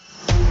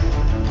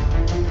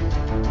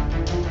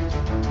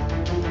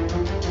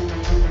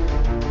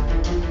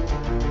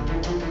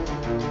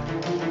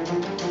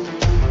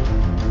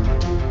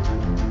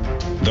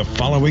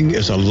following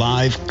is a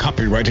live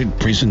copyrighted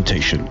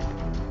presentation.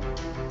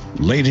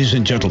 Ladies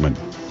and gentlemen,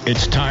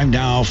 it's time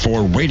now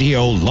for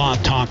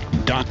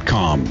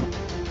RadioLawTalk.com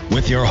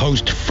with your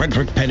host,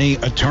 Frederick Penny,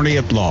 attorney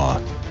at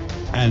law.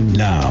 And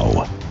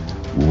now,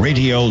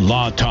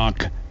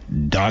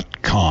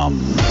 RadioLawTalk.com.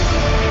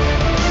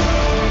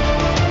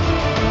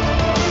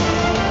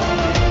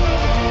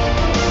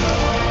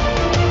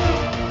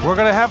 We're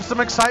going to have some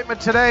excitement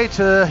today.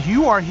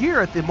 You are here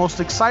at the most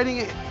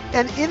exciting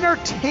and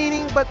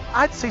entertaining, but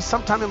I'd say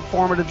sometime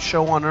informative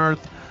show on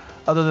earth,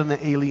 other than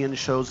the alien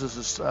shows. This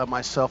is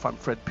myself. I'm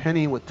Fred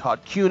Penny with Todd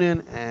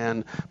Cunin,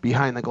 and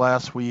behind the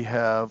glass we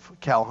have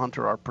Cal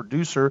Hunter, our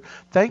producer.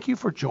 Thank you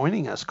for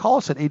joining us. Call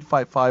us at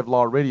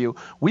 855-LAW-RADIO.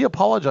 We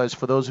apologize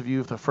for those of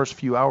you, the first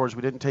few hours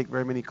we didn't take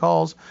very many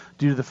calls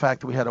due to the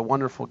fact that we had a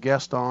wonderful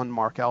guest on,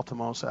 Mark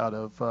Altomos out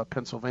of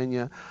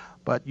Pennsylvania.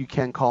 But you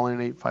can call in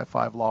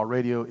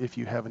 855-LAW-RADIO if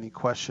you have any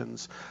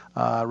questions.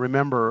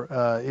 Remember,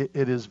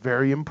 it is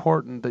very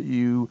important that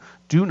you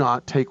do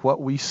not take what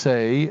we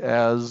say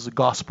as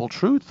gospel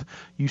truth.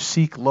 You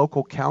seek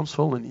local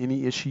counsel in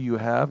any issue you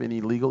have,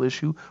 any legal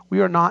issue.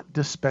 We are not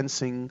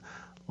dispensing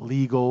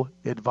legal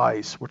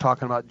advice. We're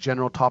talking about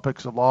general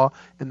topics of law,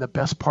 and the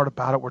best part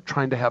about it, we're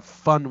trying to have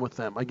fun with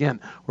them.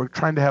 Again, we're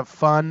trying to have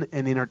fun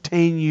and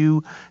entertain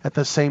you at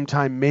the same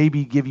time,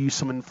 maybe give you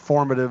some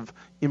informative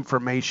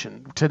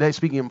information. Today,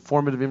 speaking of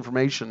informative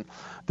information,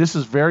 this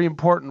is very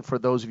important for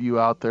those of you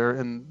out there,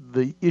 and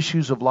the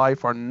issues of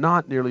life are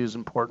not nearly as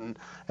important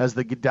as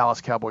the Dallas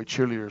Cowboy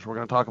cheerleaders. We're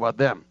going to talk about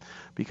them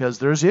because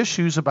there's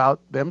issues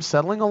about them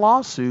settling a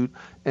lawsuit,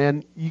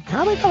 and you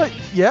kind of got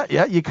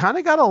to, you kind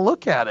of got to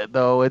look at it,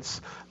 though.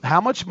 It's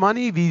how much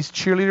money these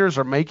cheerleaders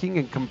are making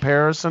in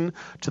comparison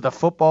to the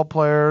football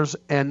players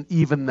and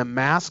even the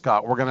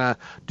mascot. We're going to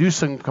do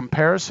some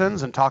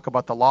comparisons and talk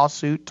about the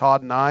lawsuit,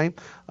 Todd and I.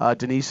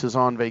 Denise is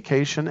on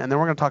vacation, and then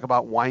we're going to talk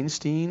about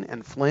Weinstein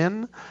and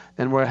Flynn,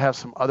 and we're going to have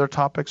some other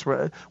topics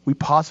where we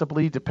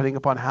possibly, depending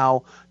upon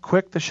how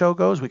quick the show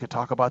goes, we could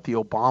talk about the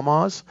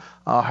Obamas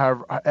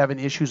having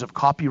issues of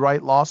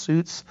copyright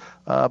lawsuits.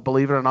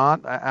 Believe it or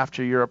not,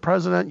 after you're a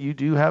president, you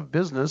do have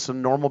business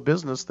and normal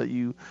business that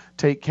you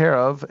take care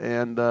of,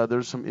 and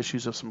there's some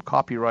issues of some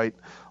copyright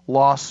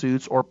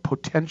lawsuits or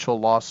potential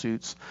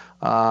lawsuits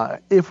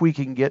if we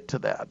can get to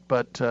that.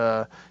 But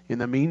in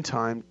the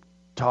meantime,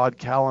 Todd,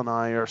 Cal, and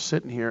I are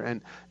sitting here,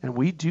 and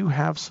we do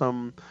have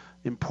some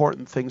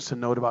important things to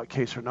note about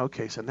Case or No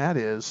Case, and that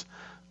is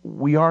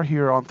we are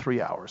here on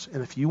 3 hours.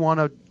 And if you want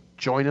to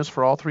join us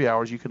for all 3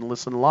 hours, you can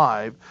listen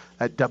live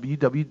at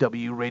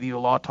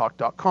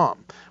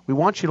www.radiolawtalk.com. We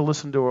want you to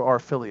listen to our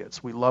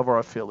affiliates. We love our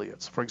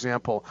affiliates. For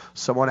example,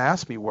 someone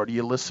asked me, where do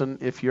you listen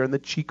if you're in the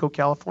Chico,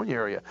 California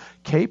area?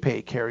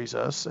 KPay carries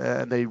us,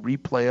 and they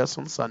replay us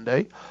on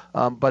Sunday.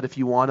 But if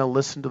you want to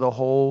listen to the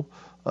whole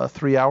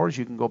 3 hours,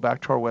 you can go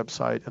back to our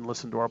website and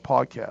listen to our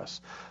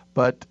podcast.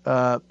 But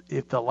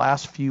if the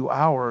last few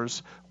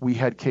hours we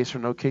had Case or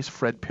No Case,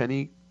 Fred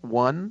Penny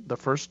won the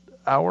first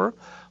hour.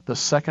 The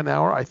second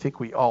hour, I think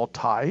we all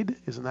tied.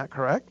 Isn't that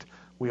correct?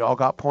 We all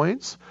got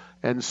points.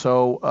 And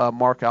so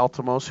Mark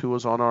Altomos, who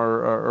was on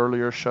our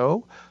earlier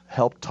show,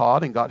 helped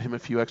Todd and got him a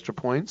few extra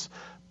points.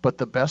 But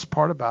the best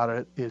part about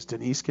it is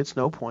Denise gets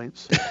no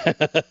points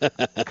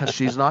because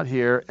she's not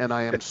here, and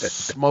I am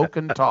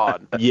smoking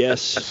Todd.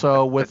 Yes.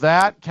 So with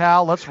that,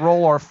 Cal, let's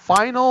roll our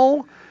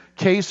final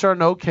Case or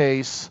No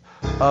Case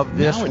of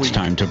this week. Now it's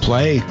time to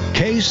play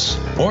Case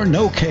or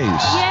No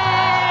Case.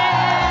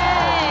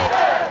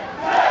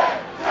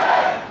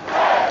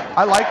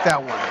 I like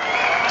that one.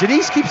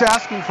 Denise keeps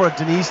asking for a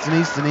Denise.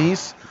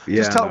 Yeah,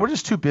 just tell her we're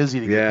just too busy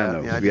to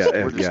get that.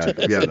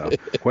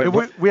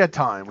 We had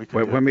time.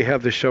 When we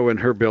have the show in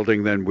her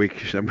building, then we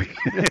can do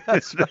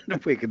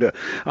it.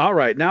 All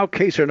right, now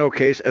Case or No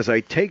Case, as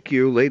I take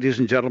you, ladies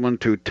and gentlemen,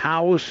 to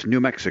Taos,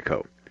 New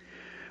Mexico,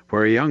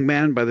 where a young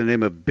man by the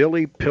name of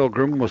Billy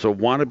Pilgrim was a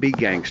wannabe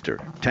gangster.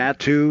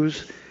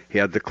 Tattoos, he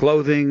had the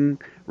clothing,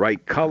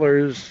 right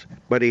colors,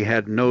 but he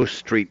had no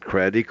street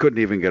cred. He couldn't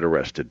even get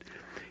arrested.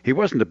 He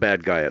wasn't a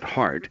bad guy at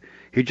heart.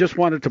 He just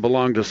wanted to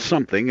belong to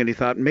something, and he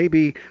thought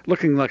maybe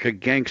looking like a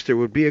gangster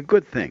would be a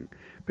good thing,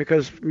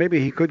 because maybe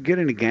he could get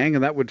in a gang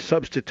and that would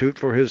substitute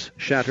for his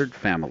shattered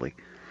family.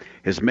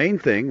 His main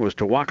thing was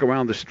to walk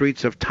around the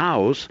streets of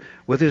Taos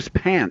with his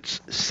pants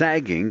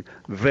sagging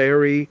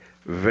very,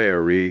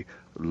 very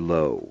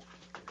low.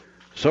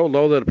 So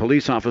low that a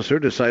police officer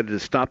decided to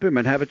stop him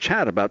and have a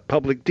chat about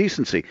public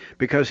decency,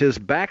 because his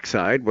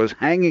backside was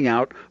hanging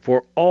out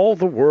for all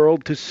the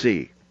world to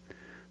see.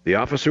 The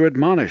officer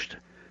admonished.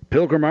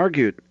 Pilgrim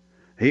argued.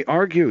 He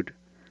argued,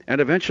 and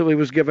eventually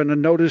was given a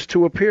notice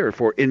to appear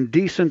for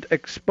indecent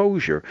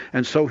exposure,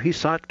 and so he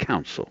sought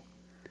counsel.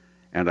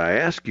 And I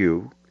ask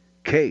you,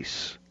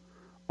 Case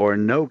or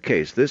No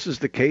Case? This is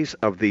the case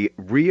of the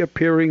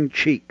reappearing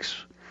cheeks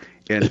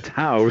in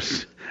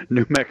Taos,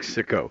 New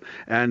Mexico.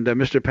 And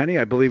Mr. Penny,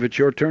 I believe it's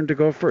your turn to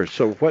go first.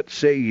 So what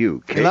say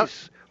you,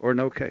 Case or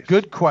No Case?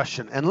 Good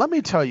question. And let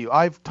me tell you,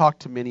 I've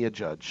talked to many a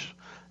judge,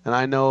 and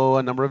I know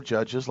a number of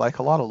judges, like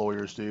a lot of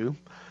lawyers do.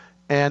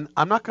 And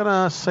I'm not going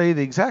to say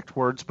the exact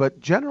words, but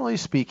generally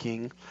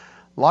speaking,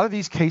 a lot of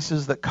these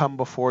cases that come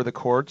before the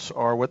courts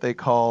are what they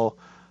call,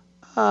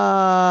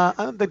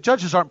 the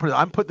judges aren't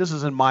putting, this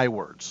is in my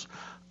words,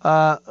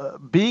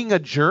 being a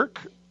jerk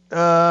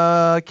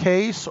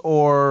case,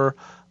 or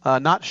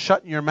not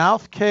shutting your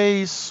mouth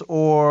case,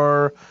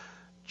 or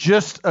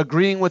just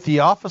agreeing with the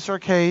officer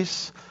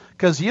case.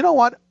 Because you know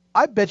what?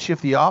 I bet you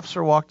if the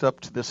officer walked up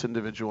to this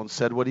individual and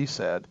said what he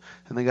said,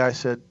 and the guy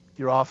said,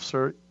 "Your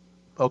officer,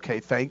 okay,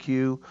 thank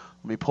you.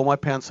 Let me pull my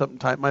pants up and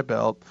tighten my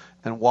belt,"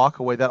 and walk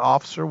away, that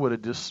officer would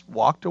have just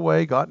walked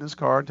away, got in his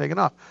car, and taken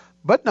off.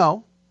 But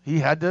no, he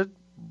had to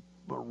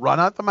run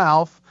out the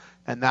mouth,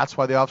 and that's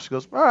why the officer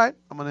goes, "All right,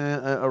 I'm going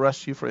to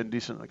arrest you for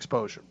indecent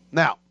exposure."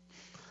 Now,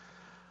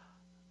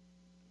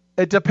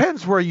 it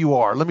depends where you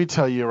are. Let me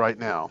tell you right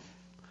now.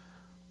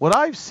 What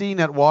I've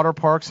seen at water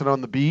parks and on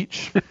the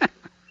beach,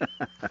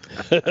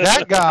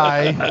 that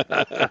guy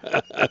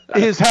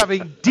is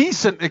having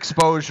decent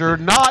exposure,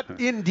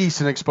 not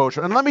indecent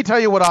exposure. And let me tell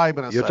you what I'm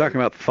going to say. You're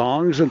talking about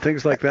thongs and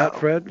things like that,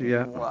 Fred?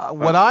 Yeah.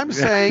 What I'm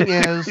saying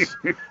is,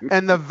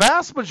 and the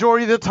vast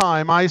majority of the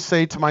time I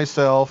say to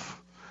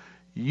myself,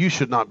 you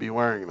should not be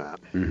wearing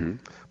that. Mm-hmm.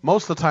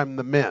 Most of the time,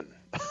 the men.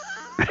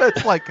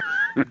 It's like,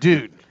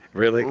 dude.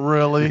 Really?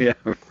 Really? Yeah,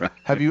 right.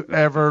 Have you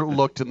ever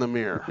looked in the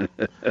mirror?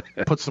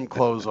 Put some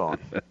clothes on.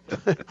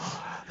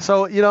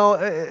 So,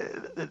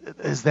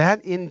 is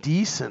that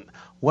indecent?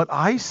 What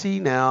I see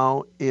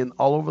now in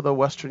all over the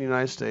western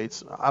United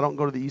States, I don't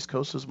go to the East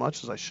Coast as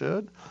much as I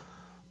should,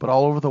 but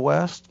all over the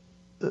West,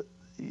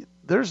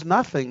 there's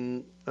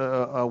nothing,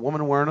 a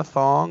woman wearing a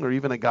thong or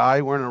even a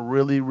guy wearing a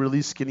really,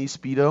 really skinny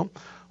Speedo.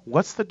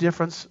 What's the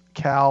difference,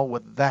 Cal,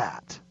 with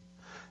that?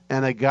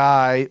 And a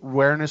guy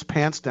wearing his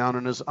pants down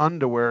and his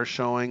underwear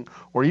showing,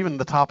 or even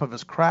the top of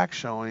his crack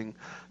showing.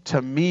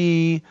 To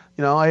me,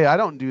 hey, I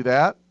don't do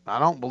that. I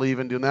don't believe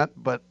in doing that.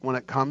 But when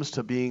it comes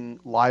to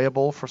being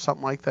liable for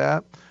something like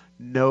that,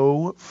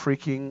 no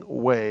freaking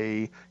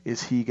way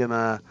is he going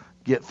to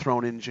get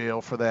thrown in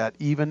jail for that,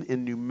 even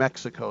in New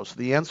Mexico. So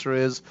the answer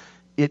is,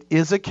 it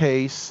is a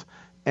case,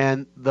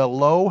 and the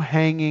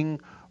low-hanging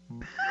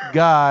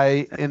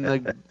guy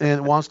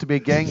and wants to be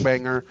a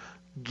gangbanger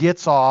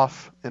gets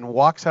off and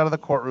walks out of the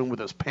courtroom with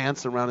his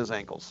pants around his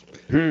ankles.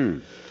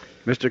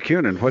 Mr.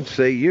 Cunin, what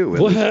say you?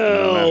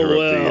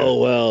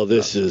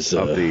 This is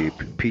of the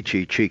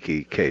Peachy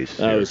Cheeky case.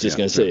 I was just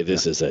going to say,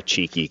 this is a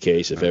cheeky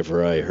case if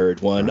ever I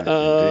heard one.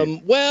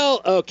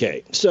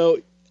 Okay, so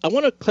I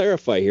want to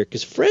clarify here,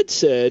 because Fred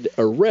said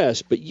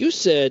arrest, but you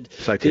said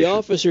citation. The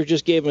officer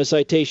just gave him a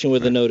citation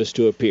with a notice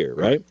to appear,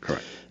 right?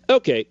 Correct.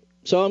 Okay.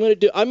 So I'm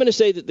going to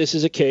say that this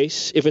is a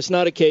case. If it's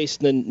not a case,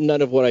 then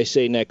none of what I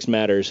say next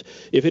matters.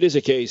 If it is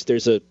a case,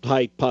 there's a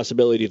high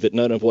possibility that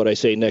none of what I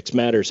say next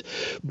matters.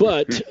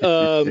 But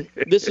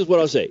this is what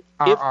I'll say.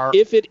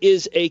 If it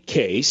is a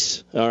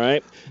case, all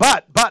right.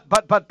 But.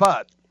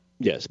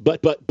 Yes, but,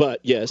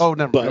 yes. Oh,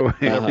 never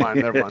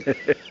mind.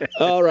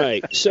 All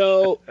right.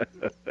 So,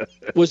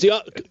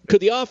 could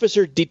the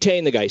officer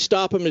detain the guy,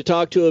 stop him to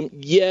talk to him?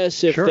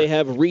 Yes, if they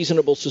have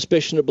reasonable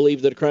suspicion to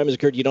believe that a crime has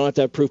occurred. You don't have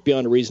to have proof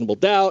beyond a reasonable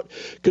doubt.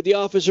 Could the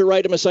officer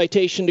write him a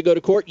citation to go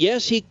to court?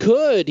 Yes, he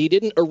could. He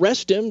didn't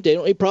arrest him. They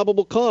don't need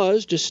probable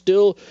cause, just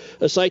still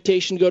a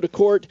citation to go to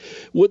court.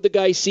 Would the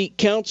guy seek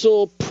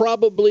counsel?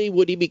 Probably.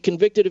 Would he be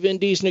convicted of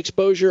indecent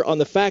exposure? On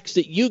the facts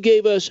that you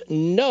gave us,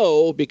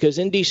 no, because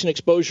indecent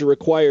exposure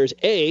requires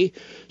A,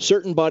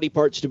 certain body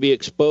parts to be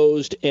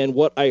exposed, and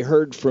what I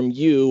heard from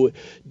you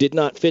did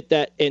not fit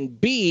that, and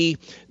B,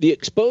 the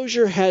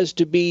exposure has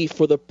to be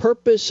for the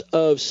purpose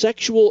of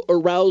sexual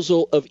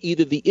arousal of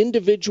either the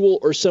individual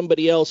or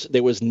somebody else.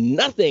 There was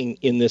nothing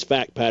in this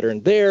fact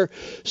pattern there,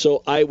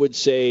 so I would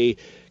say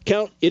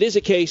it is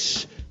a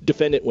case,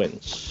 defendant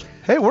wins.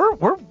 Hey,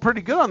 we're pretty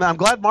good on that. I'm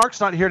glad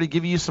Mark's not here to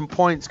give you some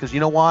points, because you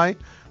know why?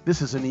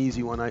 This is an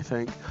easy one, I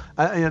think.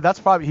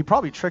 He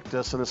probably tricked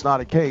us, and it's not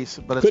a case,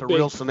 but it's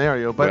real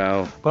scenario.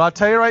 But I'll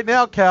tell you right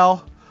now,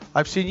 Cal,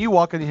 I've seen you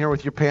walk in here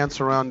with your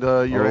pants around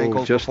your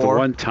ankles just before. The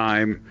one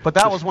time. But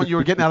that was when you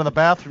were getting out of the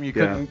bathroom. You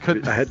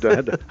couldn't. I had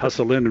to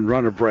hustle in and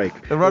run a break.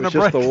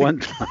 Just the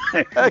one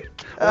time.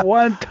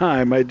 One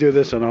time I do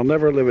this, and I'll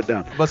never live it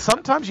down. But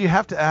sometimes you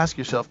have to ask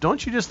yourself,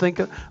 don't you just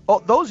think?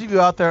 Those of you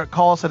out there,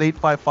 call us at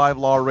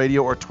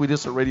 855-LAW-RADIO or tweet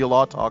us at Radio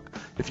Law Talk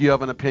if you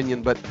have an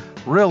opinion. But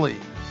really,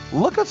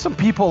 look at some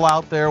people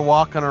out there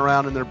walking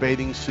around in their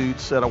bathing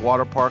suits at a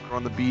water park or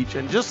on the beach,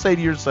 and just say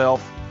to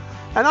yourself,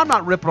 and I'm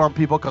not ripping on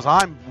people because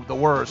I'm the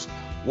worst,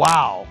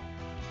 wow.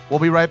 We'll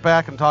be right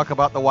back and talk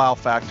about the wow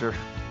factor.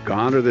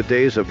 Gone are the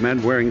days of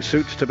men wearing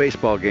suits to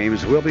baseball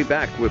games. We'll be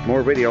back with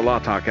more Radio Law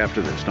Talk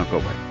after this. Don't go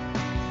away.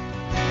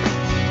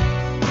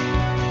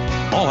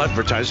 All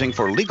advertising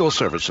for legal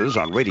services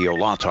on Radio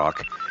Law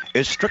Talk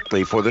is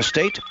strictly for the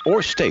state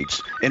or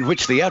states in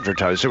which the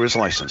advertiser is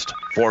licensed.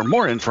 For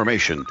more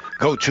information,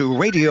 go to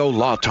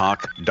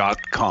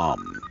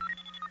radiolawtalk.com.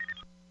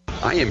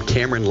 I am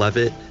Cameron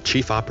Levitt,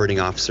 Chief Operating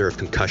Officer of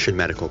Concussion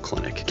Medical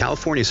Clinic.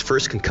 California's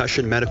first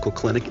concussion medical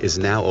clinic is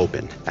now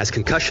open. As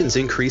concussions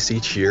increase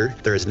each year,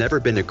 there has never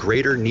been a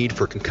greater need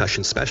for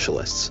concussion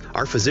specialists.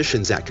 Our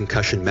physicians at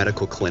Concussion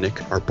Medical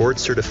Clinic are board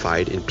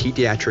certified in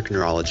pediatric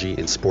neurology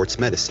and sports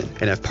medicine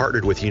and have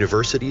partnered with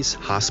universities,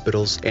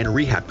 hospitals, and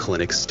rehab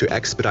clinics to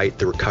expedite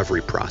the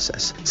recovery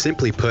process.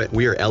 Simply put,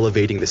 we are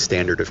elevating the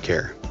standard of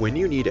care. When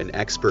you need an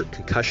expert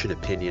concussion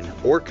opinion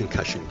or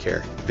concussion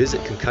care,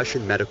 visit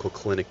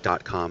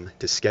concussionmedicalclinic.com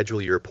to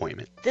schedule your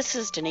appointment. This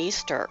is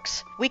Denise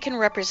Dirks. We can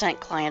represent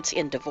clients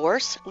in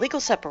divorce, legal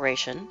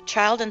separation,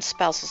 child and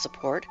spousal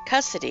support,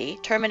 custody,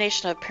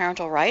 termination of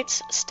parental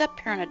rights,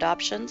 step-parent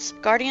adoptions,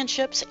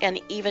 guardianships, and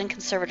even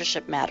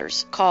conservatorship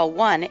matters. Call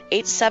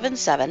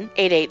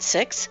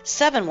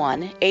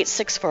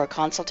 1-877-886-7186 for a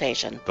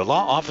consultation. The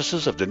law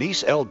offices of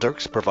Denise L.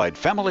 Dirks provide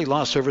family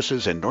law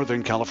services in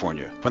Northern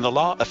California. When the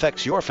law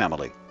affects your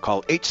family,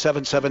 call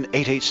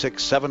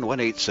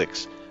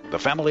 877-886-7186. The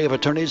family of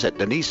attorneys at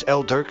Denise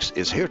L. Dirks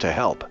is here to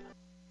help.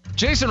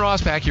 Jason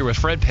Ross back here with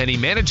Fred Penny,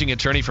 managing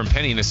attorney from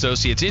Penny &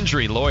 Associates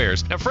Injury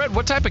Lawyers. Now, Fred,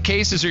 what type of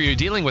cases are you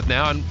dealing with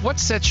now, and what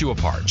sets you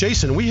apart?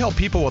 Jason, we help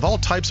people with all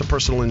types of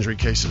personal injury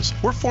cases.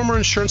 We're former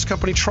insurance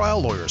company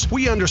trial lawyers.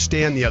 We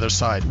understand the other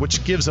side,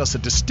 which gives us a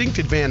distinct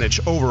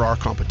advantage over our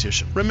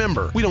competition.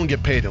 Remember, we don't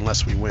get paid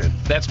unless we win.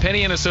 That's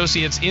Penny &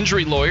 Associates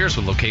Injury Lawyers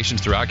with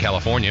locations throughout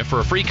California. For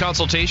a free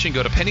consultation,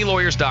 go to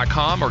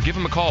pennylawyers.com or give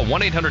them a call,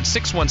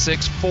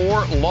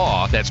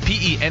 1-800-616-4LAW. That's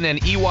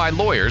PENNEY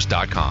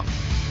lawyers.com.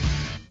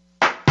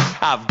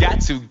 I've got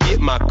to get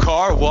my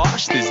car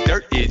washed. This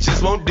dirt, it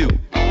just won't do.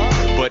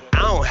 But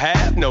I don't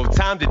have no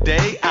time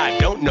today. I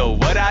don't know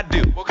what I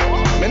do.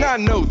 Man, I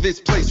know this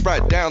place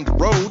right down the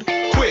road.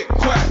 Quick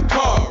Quack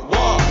Car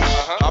Wash.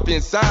 Hop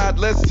inside,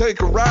 let's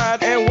take a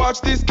ride and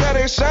watch this cat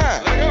and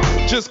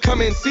shine. Just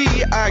come and see,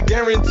 I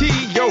guarantee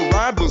your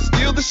ride will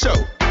steal the show.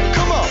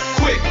 Come on,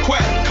 Quick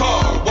Quack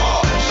Car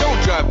Wash.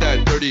 Don't drive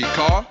that dirty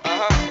car.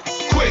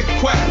 Quick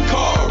Quack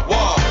Car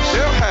Wash.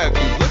 They'll have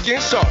you looking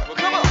sharp.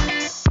 Come on.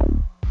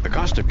 The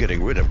cost of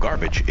getting rid of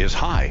garbage is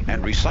high,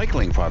 and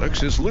recycling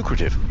products is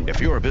lucrative. If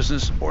you're a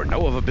business or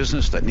know of a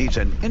business that needs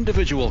an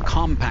individual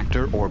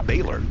compactor or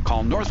baler,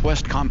 call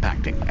Northwest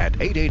Compacting at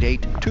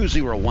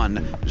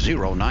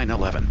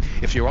 888-201-0911.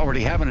 If you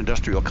already have an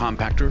industrial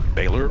compactor,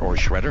 baler, or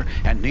shredder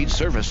and need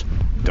service,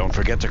 don't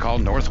forget to call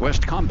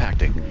Northwest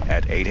Compacting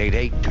at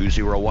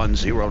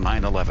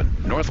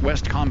 888-201-0911.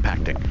 Northwest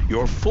Compacting,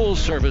 your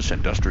full-service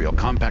industrial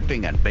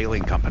compacting and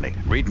baling company.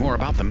 Read more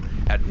about them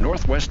at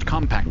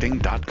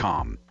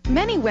northwestcompacting.com.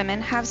 Many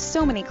women have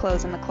so many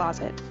clothes in the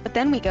closet, but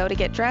then we go to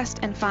get dressed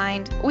and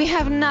find we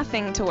have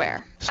nothing to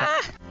wear.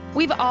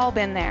 We've all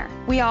been there.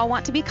 We all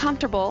want to be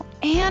comfortable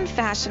and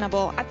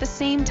fashionable at the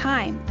same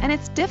time, and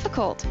it's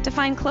difficult to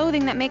find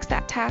clothing that makes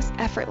that task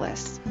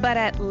effortless. But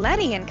at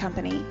Letty &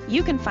 Company,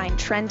 you can find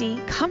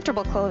trendy,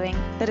 comfortable clothing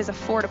that is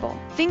affordable,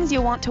 things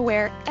you'll want to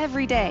wear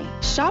every day.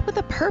 Shop with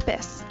a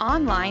purpose,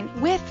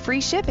 online with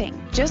free shipping.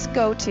 Just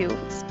go to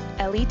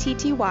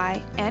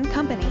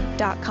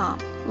LETTYandcompany.com.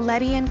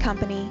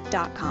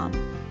 LettyandCompany.com.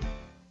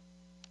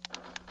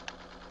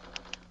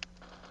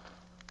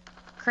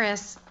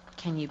 Chris,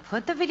 can you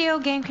put the video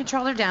game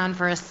controller down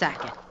for a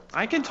second?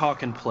 I can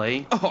talk and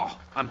play. Oh,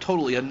 I'm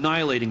totally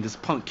annihilating this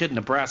punk kid in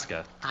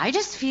Nebraska. I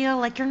just feel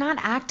like you're not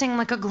acting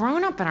like a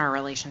grown-up in our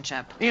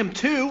relationship. Am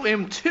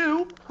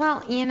too.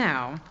 Well, you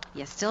know,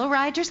 you still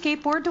ride your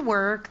skateboard to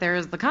work,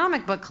 there's the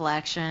comic book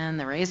collection,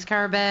 the race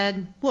car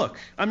bed. Look,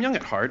 I'm young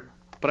at heart,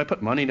 but I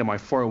put money into my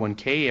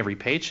 401k every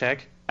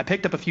paycheck. I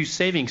picked up a few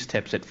savings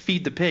tips at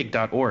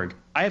feedthepig.org.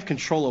 I have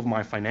control of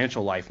my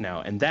financial life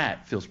now, and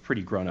that feels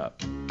pretty grown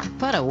up.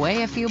 Put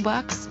away a few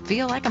bucks,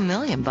 feel like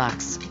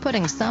 $1,000,000.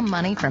 Putting some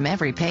money from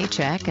every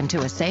paycheck into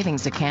a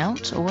savings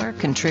account or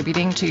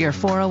contributing to your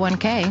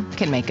 401k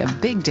can make a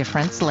big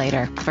difference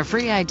later. For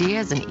free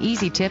ideas and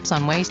easy tips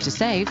on ways to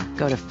save,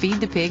 go to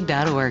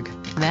feedthepig.org.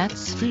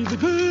 That's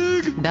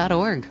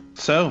feedthepig.org.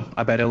 So,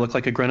 I bet I look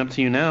like a grown-up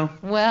to you now.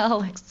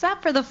 Well,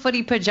 except for the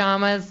footy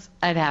pajamas,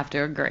 I'd have to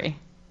agree.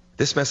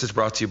 This message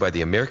brought to you by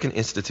the American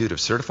Institute of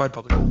Certified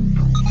Public...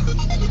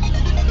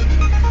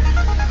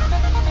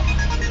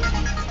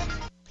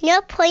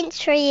 No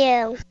points for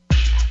you.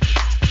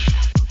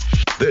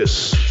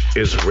 This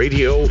is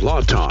Radio Law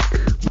Talk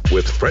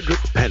with Frederick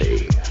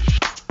Penny.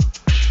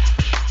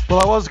 Well,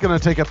 I was going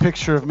to take a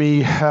picture of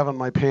me having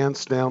my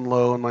pants down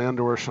low and my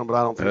underwear shown, but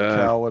I don't think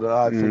Cal would.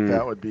 I think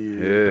that would be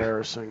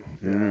embarrassing.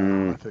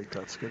 Yeah, I think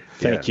that's good.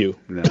 Thank you.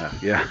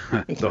 Yeah.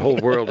 The whole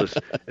world is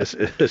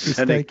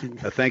sending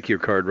a thank you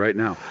card right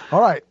now. All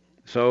right.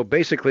 So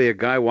basically, a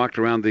guy walked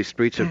around the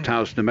streets of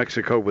Taos, New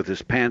Mexico with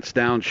his pants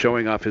down,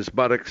 showing off his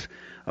buttocks.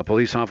 A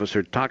police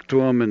officer talked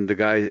to him, and the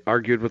guy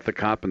argued with the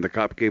cop, and the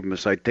cop gave him a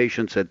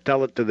citation, said,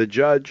 "Tell it to the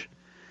judge."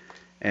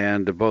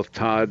 And both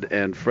Todd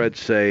and Fred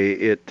say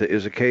it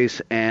is a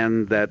case,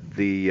 and that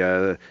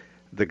the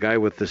guy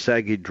with the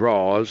saggy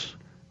draws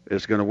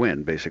is going to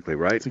win, basically,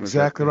 right? That's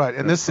exactly right.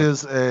 And this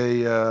is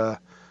a,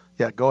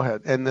 go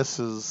ahead. And this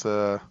is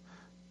going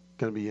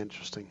to be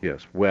interesting.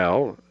 Yes.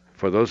 Well,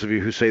 For those of you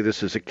who say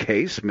this is a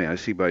case, may I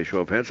see by a show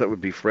of hands, that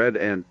would be Fred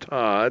and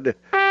Todd.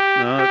 Okay,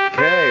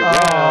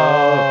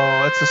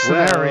 well... it's a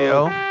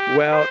scenario.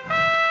 Well,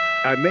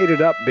 I made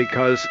it up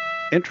because,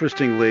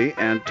 interestingly,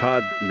 and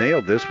Todd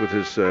nailed this with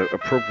his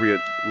appropriate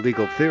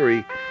legal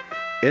theory,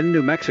 in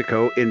New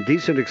Mexico,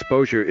 indecent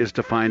exposure is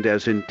defined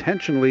as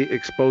intentionally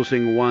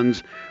exposing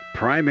one's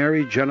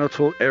primary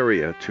genital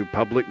area to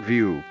public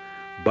view.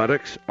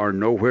 Buttocks are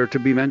nowhere to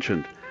be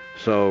mentioned.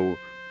 So,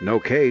 no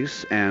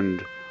case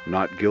and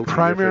not guilty.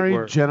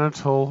 Primary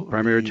genital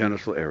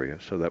area.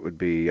 So that would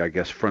be, I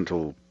guess,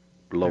 frontal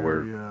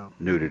lower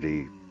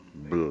nudity.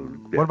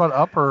 What about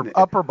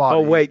upper body?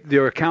 Oh, wait,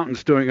 your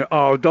accountant's doing it.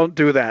 Oh, don't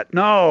do that.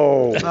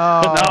 No. No.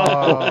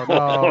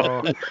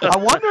 I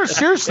wonder,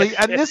 seriously,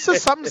 and this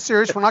is something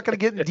serious. We're not going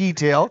to get in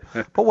detail,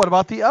 but what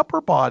about the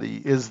upper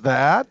body? Is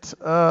that...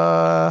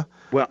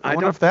 Well, I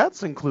wonder if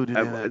that's included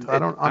in it.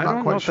 I'm not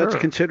quite know if sure. that's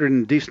considered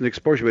indecent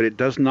exposure, but it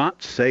does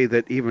not say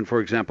that even,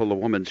 for example, a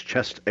woman's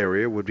chest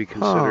area would be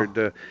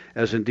considered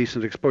as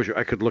indecent exposure.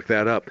 I could look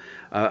that up.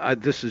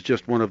 This is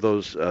just one of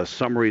those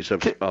summaries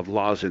of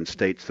laws in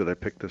states that I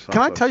picked this up.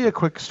 Can I tell you a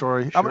quick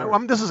story?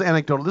 Sure. This is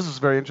anecdotal. This is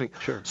very interesting.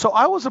 Sure. So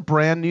I was a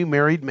brand new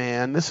married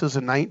man. This is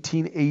in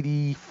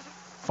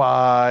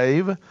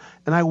 1985.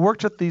 And I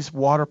worked at this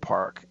water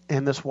park.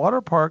 And this water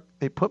park,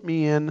 they put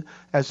me in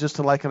as just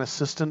like an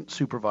assistant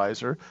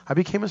supervisor. I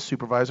became a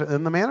supervisor,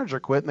 and the manager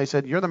quit, and they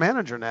said, "You're the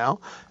manager now."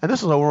 And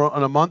this is over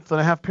in a month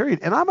and a half period.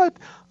 And I'm a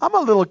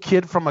little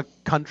kid from a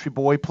country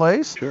boy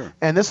place. Sure.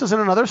 And this is in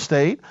another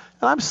state.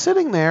 And I'm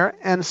sitting there,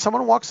 and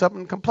someone walks up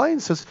and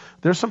complains, says,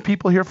 "There's some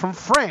people here from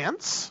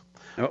France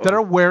that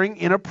are wearing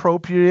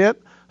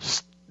inappropriate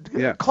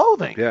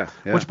clothing." Yeah.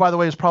 Which, by the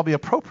way, is probably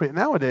appropriate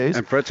nowadays.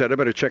 And Fred said, "I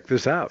better check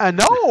this out."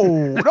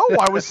 No,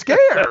 I was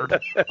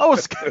scared. I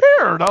was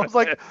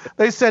like,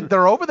 they said,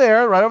 "They're over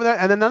there, right over there."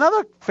 And then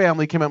another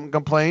family came up and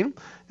complained.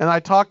 And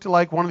I talked to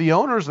like one of the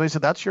owners, and they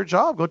said, "That's your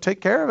job. Go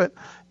take care of it."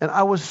 And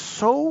I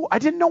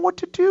didn't know what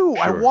to do.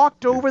 Sure. I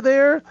walked over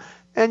there,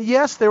 and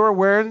yes, they were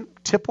wearing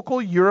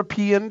typical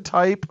European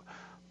type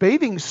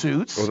bathing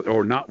suits.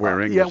 Or not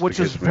wearing. Which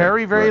is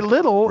very, very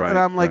little. Right, and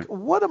I'm like,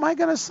 what am I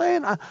going to say?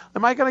 And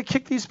am I going to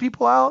kick these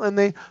people out?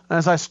 And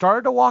as I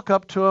started to walk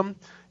up to them,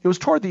 it was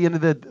toward the end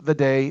of the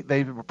day.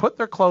 They were putting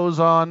their clothes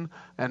on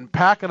and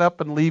packing up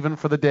and leaving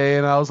for the day.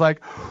 And I was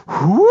like,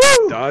 whoo!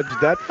 Dodge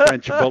that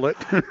French bullet.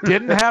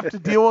 Didn't have to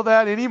deal with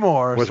that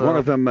anymore. Was one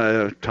of them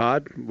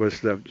Todd?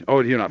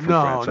 You're not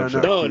from France.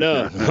 No.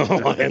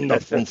 I am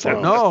not from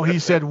France. No, he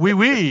said,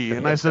 oui.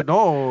 And I said,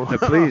 no.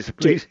 Please.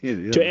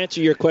 To answer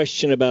your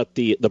question about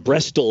the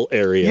Bristol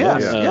area.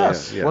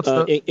 Yes.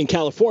 In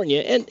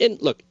California,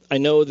 and look, I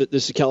know that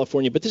this is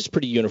California, but this is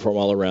pretty uniform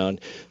all around.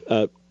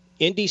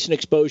 Indecent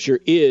exposure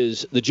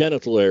is the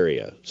genital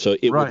area, so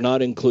it would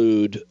not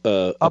include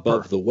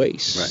above the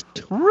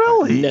waist. Right.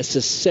 Really?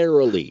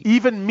 Necessarily.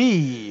 Even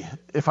me,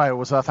 if I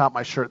was without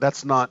my shirt,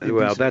 that's not indecent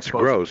Well, that's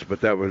exposure. gross,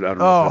 but that was, I don't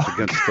know if that's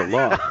against the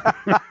law.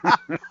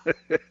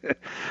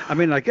 I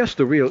mean, I guess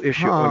the real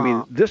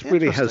issue, this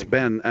really has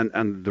been,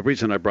 and the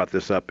reason I brought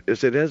this up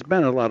is it has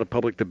been a lot of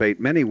public debate.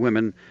 Many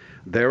women,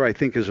 there I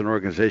think is an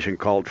organization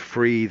called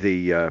Free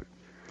the...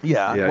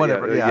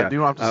 whatever. You don't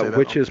have to say that.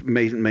 Which is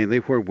mainly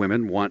where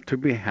women want to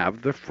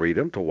have the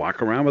freedom to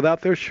walk around without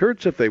their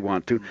shirts if they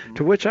want to.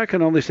 To which I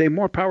can only say,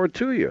 more power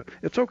to you.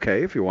 It's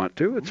okay if you want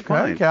to. It's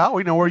fine. Cal,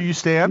 we know where you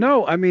stand.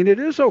 No, I mean it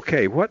is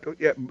okay. What?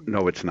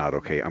 No, it's not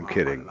okay. I'm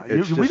kidding.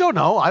 We don't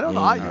know. I don't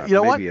know. You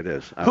know maybe what? Maybe it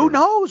is. Who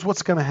knows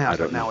what's going to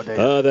happen nowadays?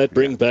 That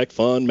brings back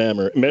fond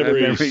memories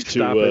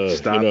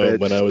to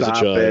when I was a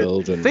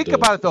child. And, think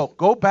about it though.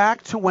 Go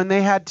back to when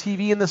they had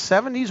TV in the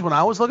 70s when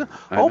I was looking.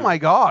 Oh my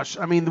gosh!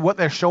 I mean, what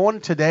they're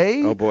showing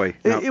today. Oh boy!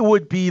 It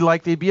would be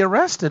like they'd be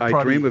arrested. I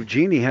Dream of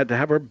Jeannie had to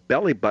have her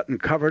belly button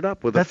covered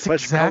up with a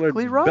flesh-colored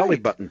belly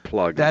button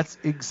plug. That's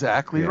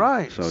exactly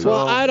right.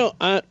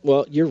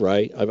 Well, you're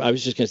right. I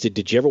was just going to say,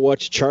 did you ever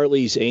watch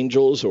Charlie's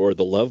Angels or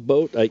The Love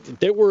Boat?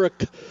 There were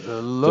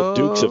the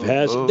Dukes of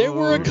Hazzard. There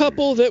were a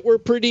couple that were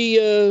pretty,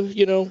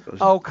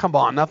 Oh, come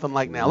on, nothing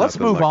like now. Let's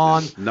move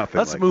on.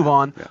 Let's move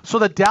on. Yeah. So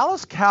the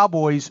Dallas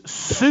Cowboys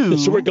sue.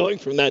 So we're going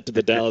from that to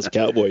the Dallas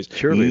Cowboys.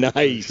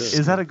 Nice.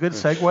 Is that a good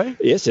segue?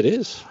 Yes, it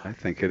is. I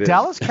think it is.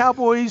 Dallas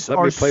Cowboys Let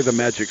me play the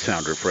magic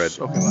sounder, Fred.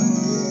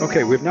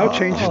 Okay, we've now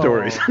changed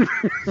stories.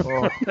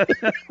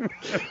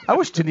 I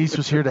wish Denise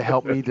was here to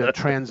help me to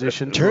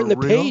transition. Turn the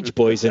page,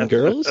 boys and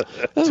girls.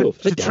 To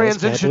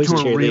transition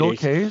to a real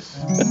case.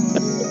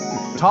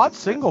 Todd's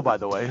single, by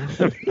the way.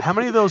 How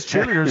many of those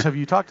cheerleaders have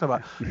you talked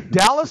about?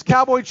 Dallas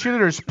Cowboy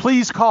cheerleaders,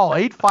 please call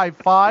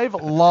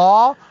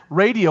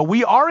 855-LAW-RADIO.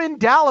 We are in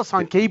Dallas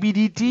on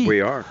KBDT.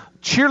 We are.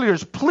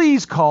 Cheerleaders,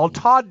 please call.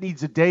 Todd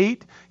needs a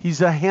date.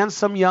 He's a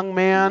handsome young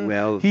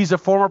man. He's a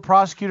former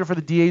prosecutor for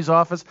the DA's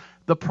office.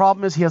 The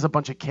problem is he has a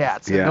bunch of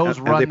cats. And those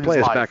run they play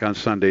his us life. back on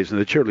Sundays, and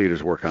the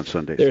cheerleaders work on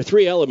Sundays. There are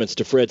three elements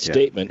to Fred's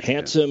statement.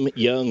 Handsome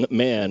young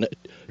man.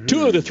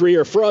 2 of the 3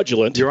 are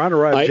fraudulent. You're on the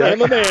right, I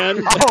am a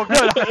man. Oh,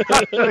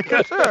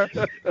 good. Sure.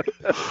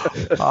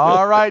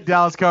 All right,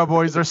 Dallas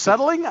Cowboys. They're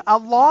settling a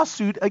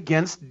lawsuit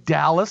against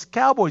Dallas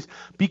Cowboys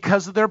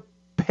because their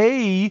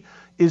pay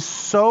is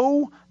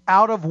so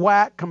out of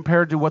whack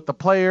compared to what the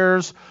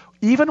players,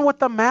 even what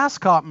the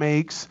mascot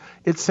makes,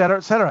 et cetera,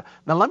 et cetera.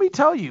 Now, let me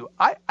tell you,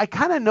 I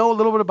kind of know a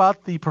little bit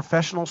about the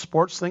professional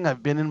sports thing.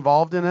 I've been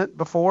involved in it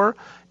before.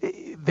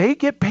 They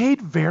get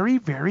paid very,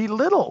 very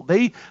little.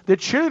 The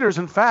cheerleaders,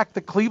 in fact,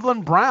 the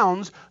Cleveland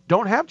Browns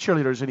don't have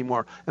cheerleaders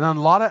anymore. And a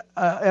lot of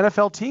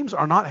NFL teams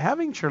are not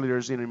having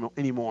cheerleaders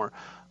anymore.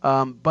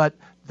 But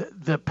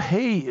the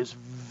pay is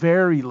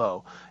very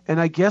low.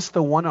 And I guess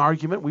the one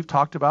argument we've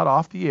talked about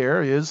off the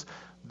air is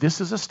this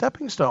is a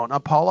stepping stone.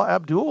 Paula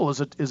Abdul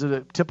is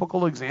a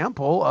typical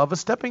example of a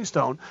stepping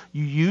stone.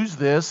 You use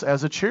this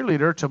as a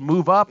cheerleader to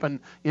move up and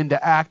into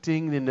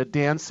acting, into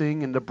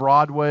dancing, into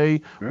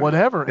Broadway,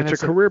 whatever.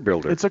 It's a career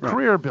builder. It's a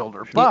career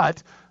builder.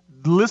 But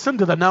listen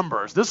to the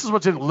numbers. This is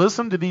what's in.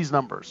 Listen to these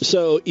numbers.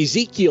 So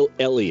Ezekiel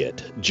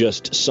Elliott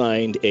just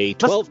signed a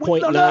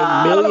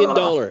 $12.9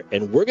 million,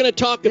 and we're going to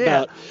talk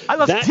about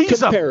that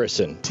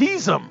comparison.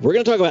 Tease them. We're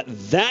going to talk about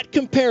that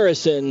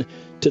comparison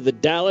to the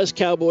Dallas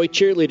Cowboy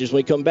cheerleaders when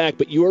we come back.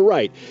 But you are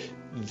right.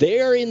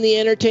 They're in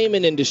the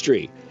entertainment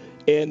industry.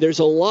 And there's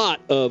a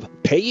lot of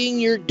paying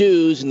your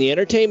dues in the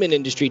entertainment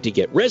industry to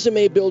get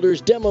resume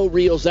builders, demo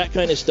reels, that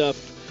kind of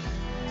stuff,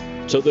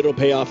 so that it'll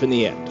pay off in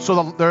the end.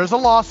 So there's a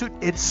lawsuit.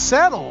 It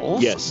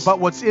settles. Yes. But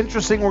what's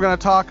interesting we're going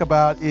to talk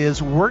about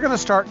is we're going to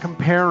start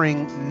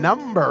comparing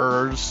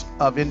numbers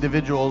of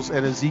individuals,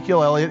 and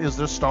Ezekiel Elliott is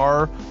their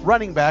star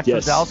running back for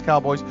the Dallas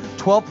Cowboys.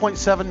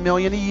 $12.7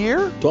 million a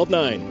year?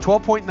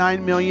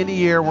 $12.9 million a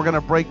year. We're going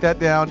to break that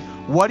down.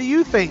 What do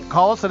you think?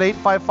 Call us at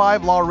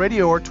 855 Law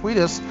Radio or tweet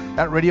us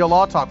at Radio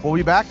Law Talk. We'll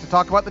be back to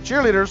talk about the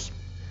cheerleaders.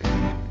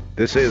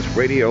 This is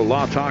Radio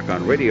Law Talk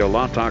on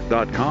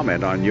RadioLawTalk.com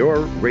and on your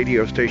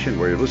radio station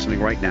where you're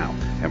listening right now.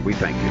 And we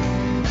thank you.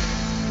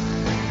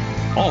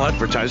 All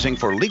advertising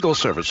for legal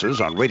services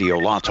on Radio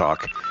Law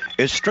Talk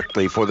is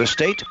strictly for the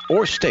state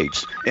or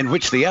states in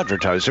which the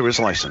advertiser is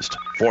licensed.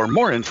 For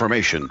more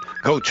information,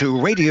 go to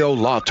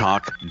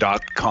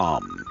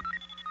RadioLawTalk.com.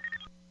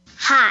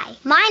 Hi,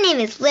 my name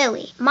is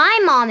Lily. My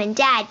mom and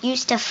dad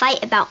used to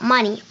fight about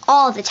money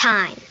all the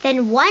time.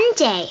 Then one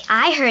day,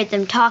 I heard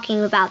them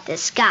talking about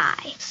this guy,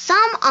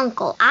 some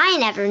uncle I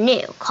never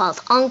knew, called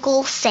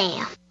Uncle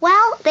Sam.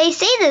 Well, they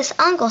say this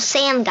Uncle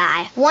Sam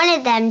guy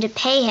wanted them to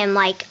pay him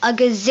like $1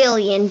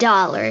 gazillion,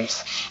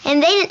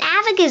 and they didn't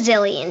have $1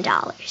 gazillion.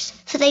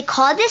 So they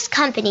called this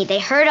company they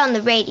heard on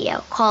the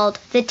radio called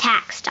the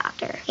Tax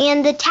Doctor.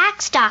 And the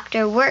Tax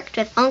Doctor worked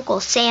with Uncle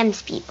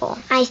Sam's people.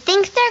 I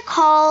think they're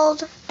called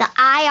the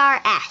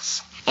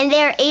IRS. And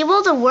they were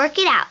able to work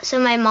it out so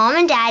my mom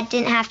and dad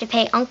didn't have to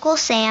pay Uncle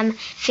Sam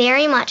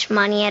very much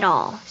money at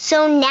all.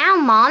 So now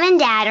mom and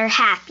dad are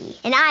happy,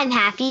 and I'm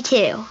happy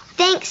too.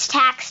 Thanks,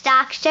 Tax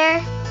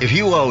Doctor. If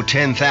you owe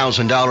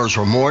 $10,000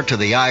 or more to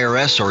the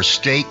IRS or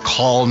state,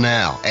 call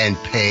now and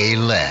pay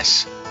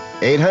less.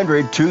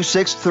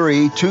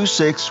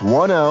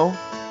 800-263-2610.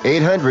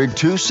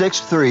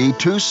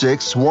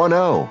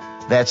 800-263-2610.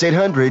 That's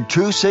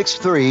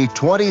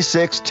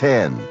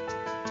 800-263-2610.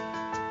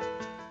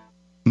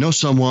 Know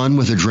someone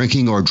with a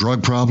drinking or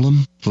drug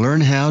problem?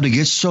 Learn how to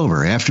get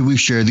sober after we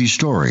share these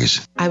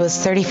stories. I was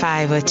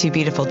 35 with 2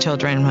 beautiful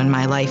children when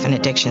my life and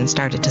addiction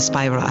started to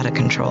spiral out of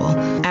control.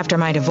 After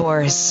my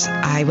divorce,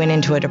 I went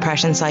into a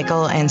depression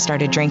cycle and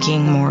started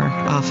drinking more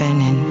often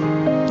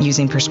and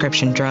using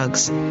prescription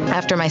drugs.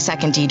 After my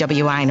second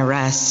DWI and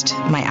arrest,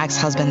 my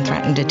ex-husband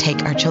threatened to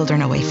take our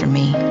children away from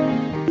me.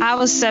 I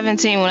was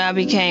 17 when I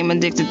became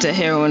addicted to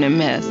heroin and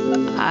meth.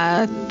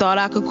 I thought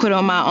I could quit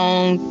on my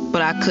own,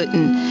 but I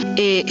couldn't.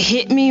 It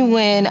hit me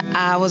when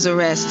I was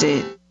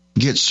arrested.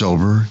 Get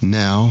sober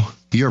now.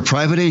 Your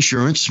private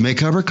insurance may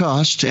cover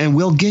costs and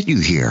we'll get you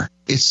here.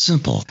 It's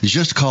simple.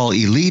 Just call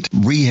Elite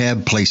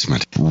Rehab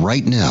Placement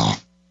right now.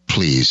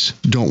 Please,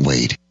 don't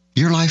wait.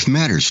 Your life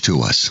matters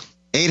to us.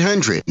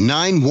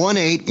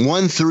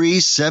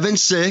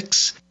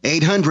 800-918-1376.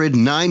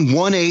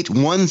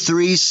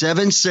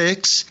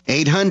 800-918-1376.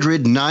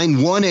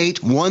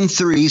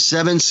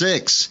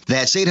 800-918-1376.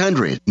 That's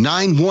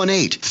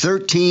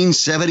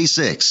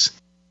 800-918-1376.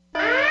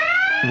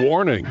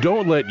 Warning,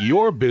 don't let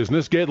your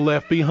business get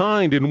left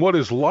behind in what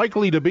is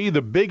likely to be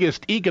the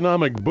biggest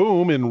economic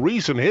boom in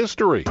recent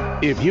history.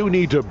 If you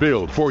need to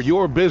build for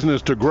your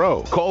business to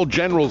grow, call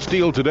General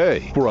Steel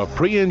today for a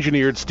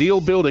pre-engineered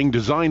steel building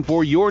designed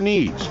for your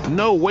needs.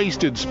 No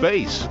wasted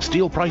space.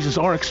 Steel prices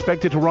are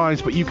expected to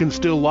rise, but you can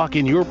still lock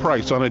in your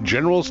price on a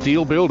General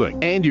Steel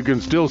building. And you can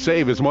still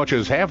save as much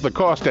as half the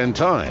cost and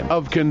time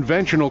of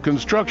conventional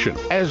construction.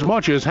 As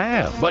much as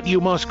half. But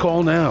you must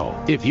call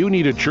now. If you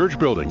need a church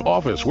building,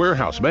 office,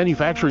 warehouse, warehouse,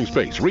 manufacturing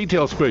space,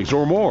 retail space,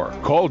 or more.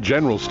 Call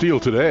General Steel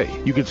today.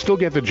 You can still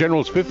get the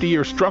General's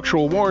 50-year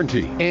structural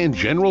warranty and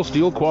General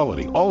Steel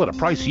quality, all at a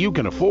price you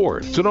can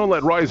afford. So don't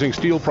let rising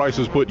steel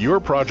prices put your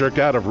project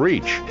out of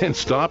reach and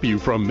stop you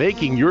from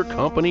making your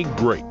company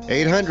great.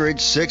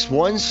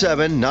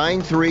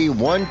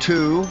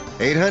 800-617-9312.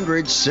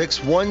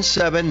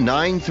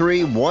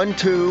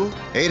 800-617-9312.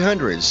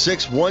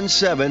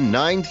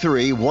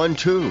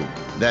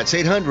 800-617-9312. That's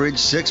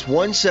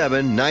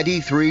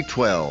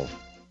 800-617-9312.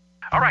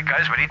 All right,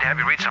 guys, we need to have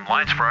you read some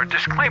lines for our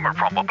disclaimer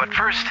promo, but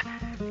first,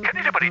 can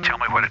anybody tell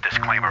me what a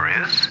disclaimer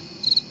is?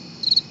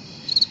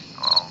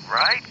 All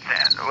right,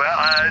 then.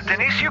 Well,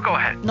 Denise, you go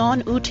ahead.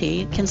 Non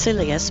uti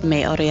concilius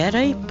me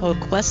oriere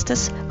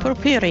proquestis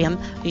purpurium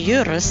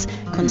juris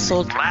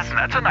consult. Latin,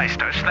 that's a nice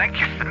touch. Thank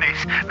you,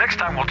 Denise. Next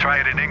time we'll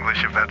try it in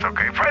English if that's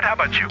okay. Fred, how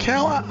about you?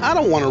 Cal, I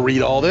don't want to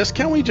read all this.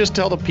 Can't we just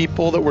tell the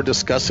people that we're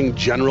discussing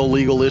general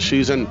legal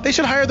issues and they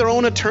should hire their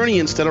own attorney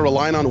instead of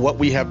relying on what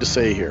we have to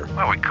say here?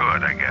 Well, we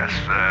could, I guess.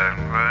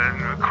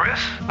 Chris?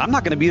 I'm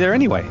not going to be there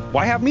anyway.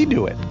 Why have me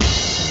do it?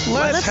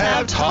 Let's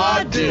have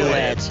Todd do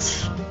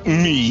it.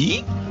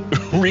 Me?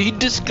 Read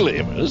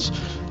disclaimers?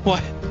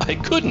 Why, I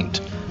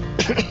couldn't.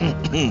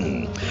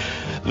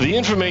 The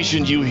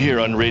information you hear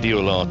on Radio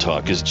Law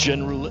Talk is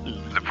general.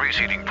 The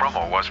preceding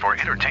promo was for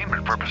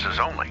entertainment purposes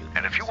only.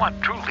 And if you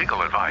want true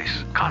legal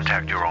advice,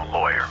 contact your own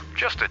lawyer.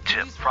 Just a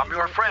tip from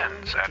your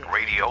friends at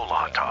Radio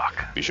Law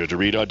Talk. Be sure to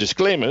read our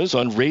disclaimers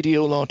on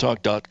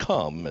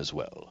RadioLawTalk.com as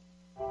well.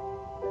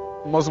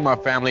 Most of my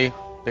family,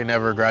 they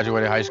never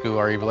graduated high school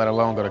or even let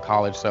alone go to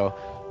college, so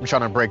I'm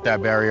trying to break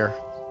that barrier.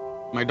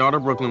 My daughter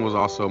Brooklyn was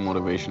also a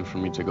motivation for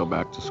me to go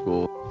back to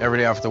school. Every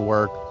day after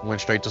work,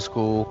 went straight to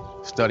school,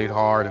 studied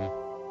hard,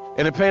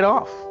 and it paid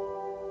off.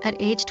 At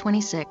age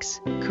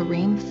 26,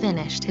 Kareem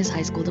finished his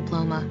high school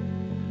diploma.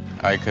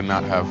 I could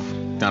not have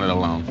done it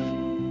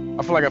alone.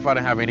 I feel like if I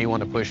didn't have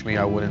anyone to push me,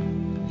 I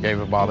wouldn't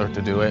even bother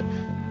to do it.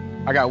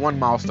 I got one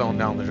milestone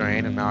down the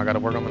drain, and now I got to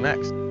work on the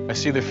next. I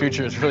see the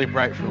future is really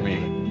bright for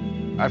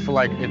me. I feel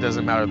like it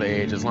doesn't matter the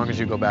age, as long as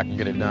you go back and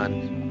get it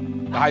done.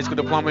 The high school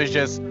diploma is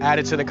just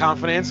added to the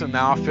confidence, and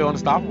now I feel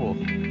unstoppable.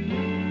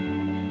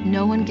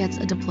 No one gets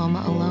a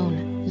diploma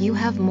alone. You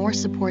have more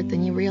support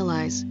than you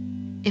realize.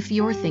 If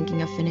you're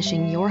thinking of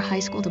finishing your high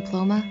school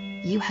diploma,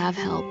 you have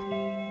help.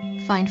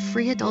 Find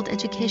free adult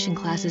education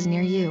classes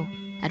near you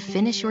at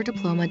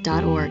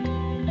finishyourdiploma.org.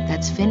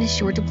 That's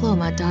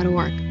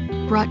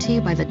finishyourdiploma.org. Brought to you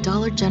by the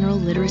Dollar General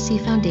Literacy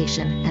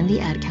Foundation and the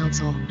Ad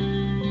Council.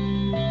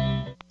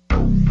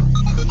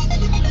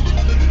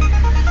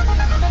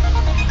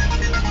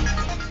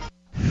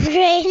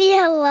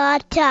 Radio Law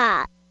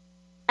Talk.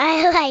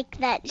 I like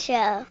that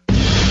show.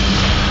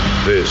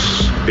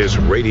 This is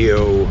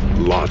Radio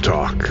Law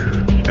Talk.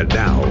 And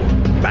now,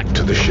 back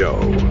to the show.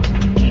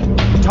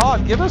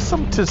 Todd, give us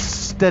some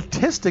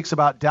statistics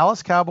about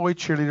Dallas Cowboy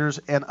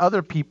cheerleaders and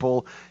other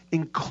people,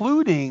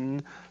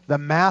 including the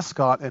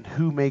mascot and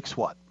who makes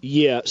what.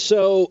 Yeah,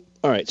 so,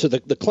 all right, so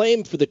the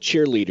claim for the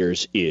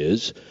cheerleaders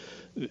is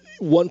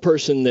one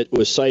person that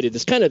was cited,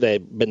 that's kind of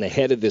been the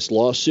head of this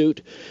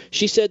lawsuit.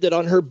 She said that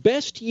on her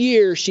best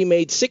year, she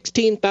made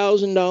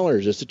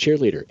 $16,000 as a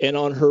cheerleader. And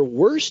on her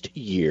worst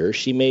year,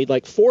 she made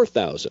like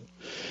 $4,000.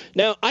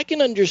 Now, I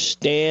can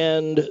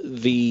understand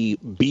the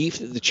beef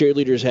that the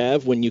cheerleaders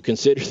have when you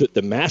consider that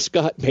the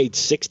mascot made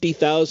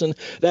 $60,000.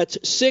 That's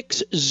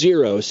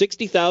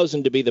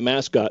 60,000 to be the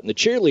mascot. And the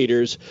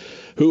cheerleaders,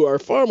 who are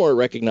far more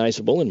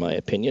recognizable, in my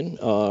opinion,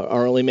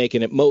 are only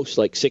making at most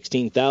like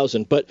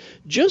 $16,000. But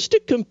just to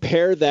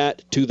compare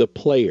that to the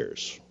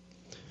players,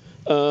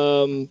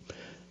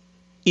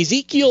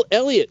 Ezekiel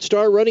Elliott,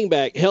 star running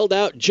back, held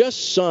out,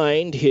 just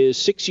signed his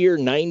 6-year,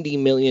 $90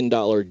 million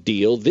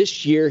deal.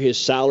 This year, his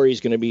salary is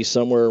going to be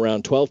somewhere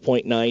around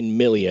 $12.9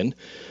 million.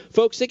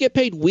 Folks, they get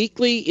paid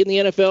weekly in the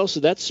NFL,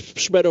 so that's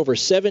spread over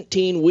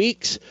 17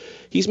 weeks.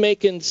 He's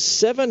making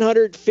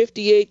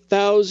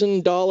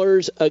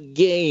 $758,000 a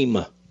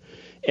game.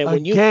 And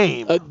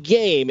a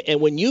game. And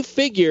when you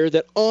figure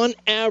that on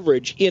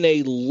average in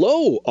a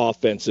low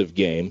offensive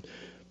game,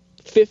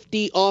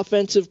 50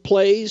 offensive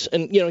plays,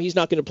 and he's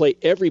not going to play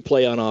every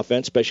play on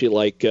offense, especially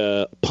like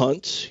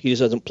punts. He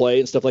just doesn't play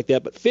and stuff like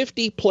that. But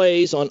 50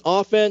 plays on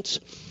offense,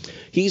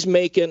 he's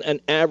making an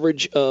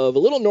average of a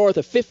little north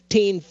of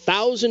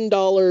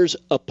 $15,000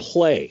 a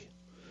play.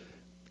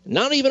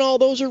 Not even all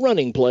those are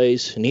running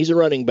plays, and he's a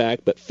running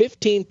back, but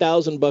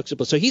 $15,000 a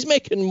play. So he's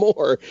making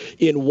more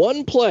in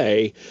one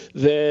play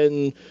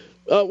than,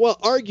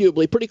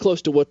 arguably pretty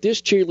close to what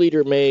this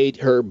cheerleader made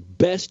her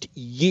best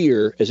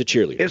year as a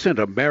cheerleader. Isn't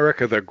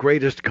America the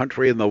greatest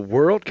country in the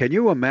world? Can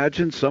you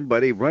imagine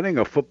somebody running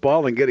a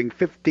football and getting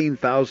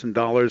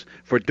 $15,000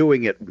 for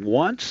doing it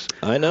once?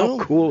 I know.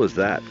 How cool is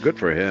that? Good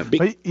for him.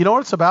 But you know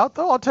what it's about,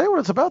 though? I'll tell you what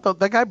it's about, though.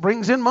 That guy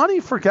brings in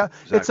money for guys.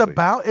 Exactly. It's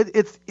about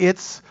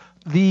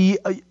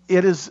it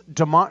is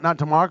not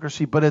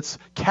democracy, but it's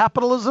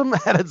capitalism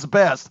at its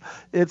best.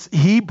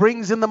 He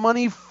brings in the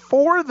money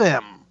for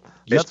them.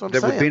 That's what I'm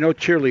saying. There would be no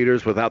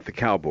cheerleaders without the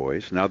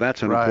Cowboys. Now,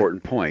 that's an Right.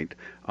 important point.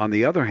 On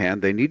the other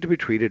hand, they need to be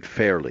treated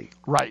fairly.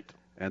 Right.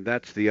 And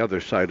that's the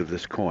other side of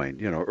this coin.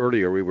 You know,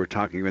 earlier we were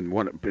talking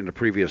in the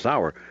previous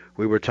hour,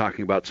 we were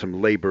talking about some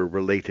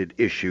labor-related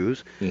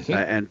issues.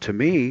 And to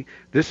me,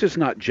 this is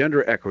not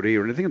gender equity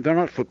or anything. They're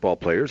not football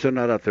players. They're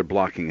not out there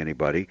blocking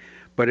anybody.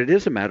 But it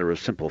is a matter of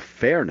simple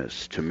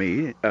fairness to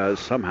me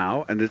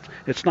somehow. And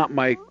it's not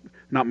my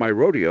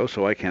rodeo,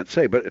 so I can't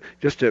say. But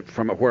just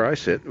from where I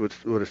sit,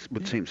 it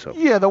would seem so.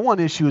 Yeah, the one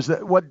issue is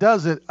that what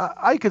does it,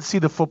 I could see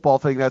the football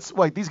thing. That's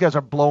like these guys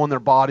are blowing their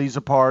bodies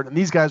apart, and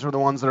these guys are the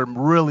ones that are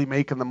really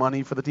making the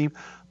money for the team.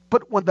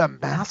 But when the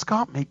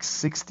mascot makes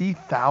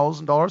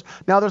 $60,000,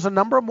 now there's a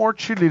number of more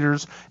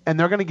cheerleaders, and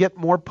they're going to get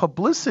more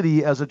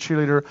publicity as a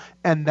cheerleader,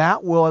 and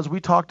that will, as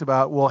we talked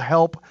about, will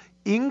help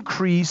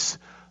increase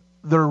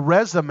their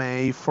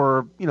resume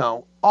for,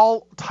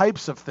 all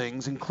types of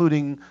things,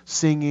 including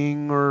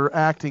singing or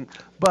acting.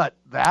 But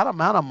that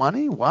amount of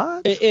money,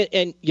 what?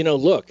 And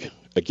look,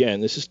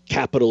 again, this is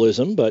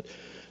capitalism, but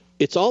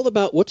it's all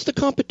about what's the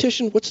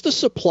competition, what's the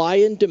supply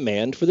and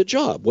demand for the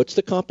job, what's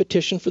the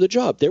competition for the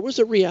job. There was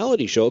a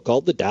reality show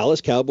called the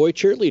Dallas Cowboy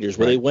Cheerleaders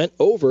where they went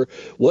over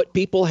what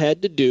people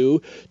had to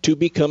do to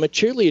become a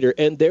cheerleader,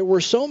 and there were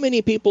so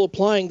many people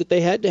applying that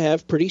they had to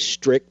have pretty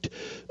strict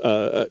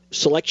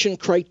selection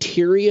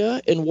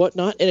criteria and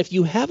whatnot. And if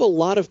you have a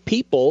lot of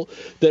people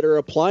that are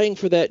applying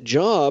for that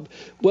job,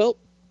 well,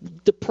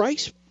 the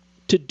price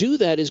to do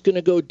that is going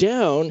to go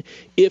down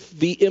if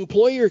the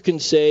employer can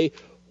say,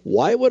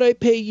 why would I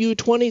pay you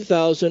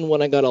 $20,000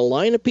 when I got a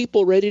line of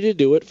people ready to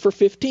do it for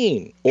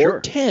 $15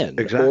 or $10?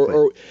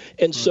 Exactly.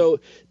 And so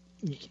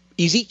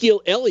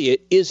Ezekiel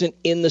Elliott isn't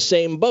in the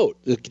same boat.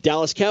 The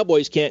Dallas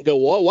Cowboys can't go,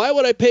 well, why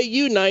would I pay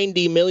you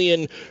 $90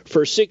 million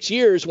for 6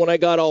 years when I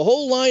got a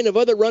whole line of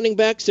other running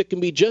backs that can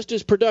be just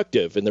as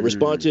productive? And the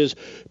response is,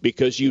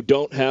 because you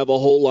don't have a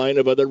whole line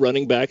of other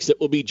running backs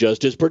that will be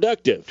just as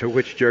productive. To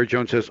which Jerry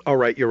Jones says, all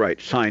right, you're right,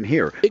 sign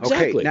here.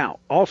 Exactly. Okay, now,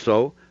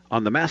 also,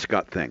 on the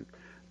mascot thing,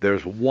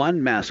 there's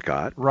one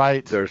mascot.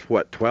 Right. There's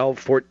 12,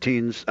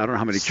 14, I don't know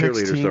how many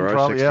cheerleaders there are,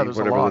 probably, 16,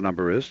 whatever the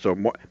number is. So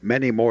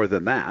many more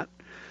than that.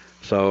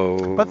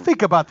 So. But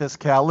think about this,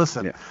 Cal.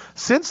 Listen,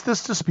 since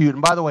this dispute,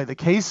 and by the way, the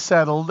case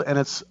settled and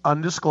it's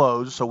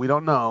undisclosed, so we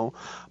don't know.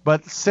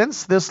 But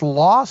since this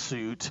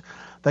lawsuit,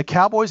 the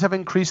Cowboys have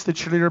increased the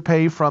cheerleader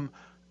pay from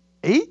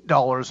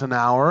 $8 an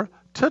hour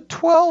to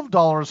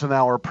 $12 an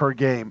hour per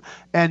game,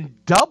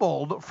 and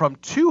doubled from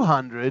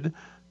 $200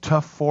 to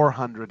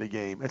 $400 a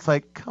game. It's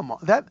like, come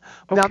on.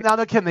 Now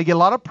again, they get a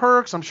lot of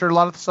perks. I'm sure a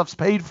lot of stuff's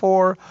paid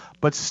for,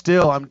 but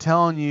still, I'm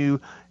telling you,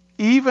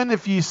 even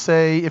if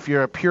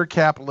you're a pure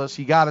capitalist,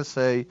 you got to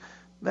say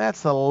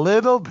that's a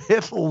little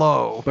bit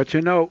low. But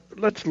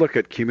let's look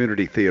at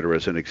community theater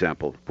as an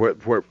example,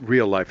 for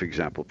real life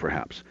example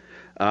perhaps.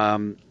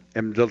 And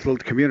the little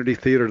community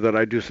theater that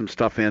I do some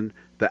stuff in,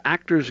 the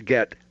actors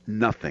get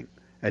nothing,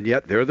 and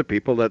yet they're the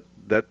people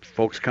that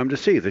folks come to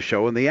see, the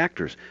show and the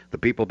actors. The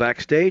people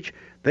backstage,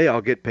 they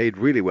all get paid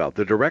really well.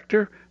 The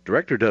director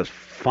does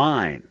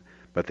fine,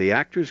 but the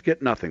actors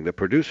get nothing. The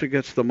producer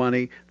gets the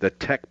money, the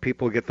tech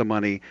people get the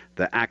money,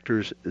 the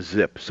actors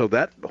zip. So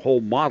that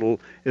whole model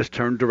is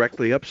turned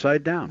directly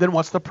upside down. Then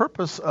what's the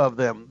purpose of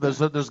them?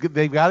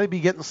 They've got to be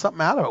getting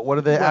something out of it. What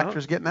are the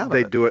actors getting out of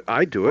it? They do it.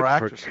 I do it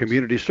for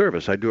community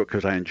service. I do it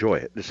because I enjoy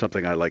it. It's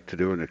something I like to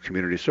do, in a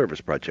community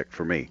service project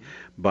for me.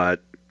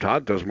 But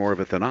Todd does more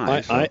of it than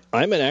I.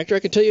 I'm an actor. I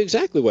can tell you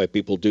exactly why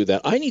people do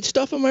that. I need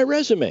stuff on my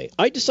resume.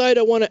 I decide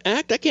I want to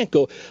act.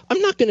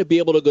 I'm not going to be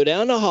able to go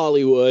down to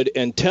Hollywood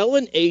and tell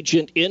an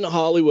agent in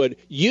Hollywood,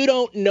 you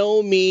don't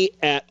know me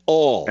at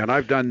all. And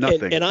I've done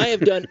nothing. And I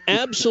have done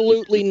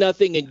absolutely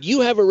nothing, and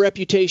you have a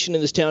reputation in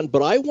this town,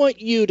 but I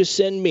want you to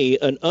send me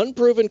an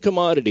unproven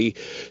commodity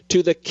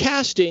to the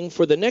casting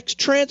for the next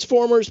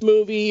Transformers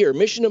movie or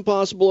Mission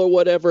Impossible or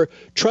whatever.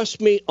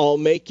 Trust me, I'll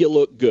make you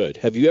look good.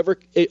 Have you ever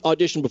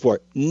auditioned before?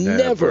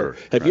 Never.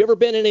 Have you ever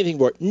been in anything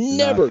for it?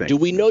 Never. Nothing. Do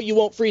we know you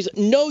won't freeze?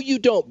 No, you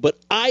don't, but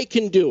I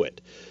can do it.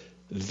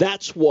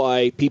 That's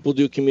why people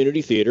do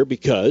community theater,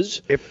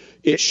 because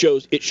it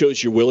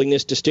shows your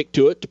willingness to stick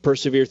to it, to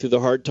persevere through the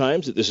hard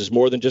times, that this is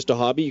more than just a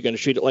hobby. You're going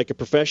to treat it like a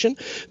profession,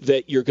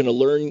 that you're going to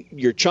learn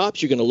your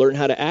chops, you're going to learn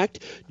how to act,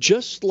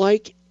 just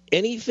like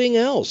anything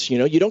else.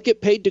 You don't get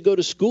paid to go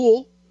to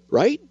school.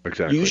 Right?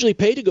 Exactly. You usually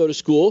pay to go to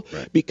school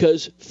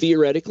because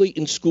theoretically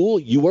in school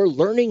you are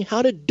learning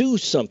how to do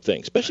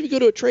something, especially if you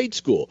go to a trade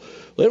school.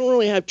 They don't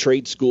really have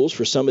trade schools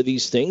for some of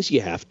these things. You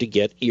have to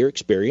get your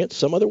experience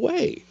some other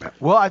way.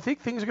 Well, I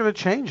think things are going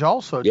to change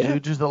also,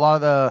 dude. Just a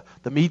lot of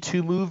the Me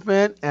Too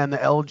movement and the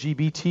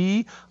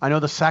LGBT. I know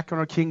the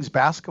Sacramento Kings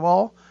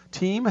basketball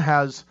team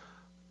has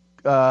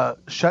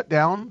shut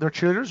down their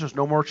cheerleaders. There's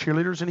no more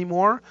cheerleaders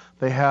anymore.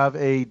 They have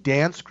a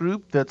dance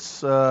group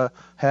that's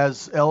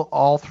has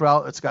all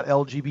throughout. It's got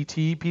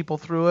LGBT people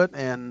through it,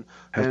 and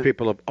has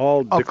people of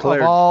all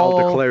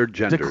declared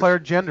genders.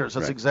 Declared genders.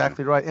 That's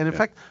exactly right. And in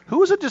fact, who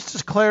was it just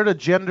declared a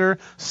gender?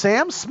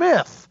 Sam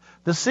Smith,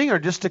 the singer,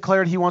 just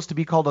declared he wants to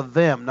be called a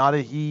them, not a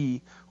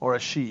he or a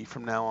she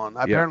from now on.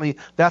 Apparently,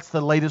 that's the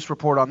latest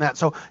report on that.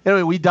 So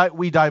anyway,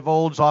 we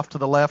divulge off to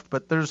the left,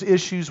 but there's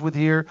issues with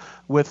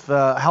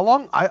how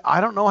long.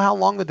 I don't know how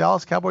long the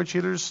Dallas Cowboy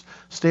cheerleaders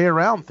stay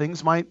around.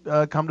 Things might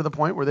come to the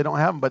point where they don't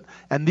have them.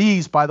 And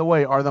these, by the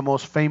way, are the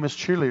most famous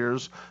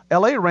cheerleaders.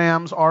 L.A.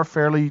 Rams are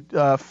fairly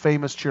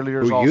famous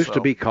cheerleaders who also. used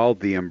to be called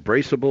the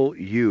Embraceable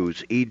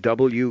U's,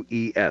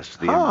 E-W-E-S.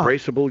 The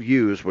Embraceable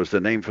U's was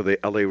the name for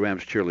the L.A.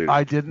 Rams cheerleaders.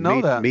 I didn't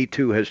know that. Me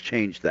Too has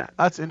changed that.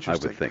 That's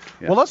interesting. I would think.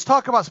 Yeah. Well, let's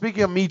talk about,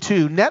 speaking of Me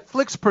Too,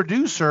 Netflix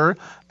producer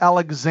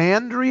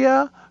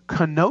Alexandria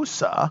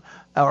Canosa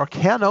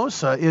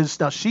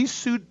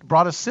she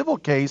brought a civil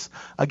case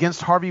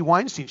against Harvey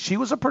Weinstein. She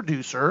was a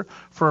producer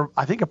for,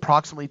 I think,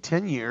 approximately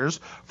 10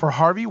 years for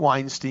Harvey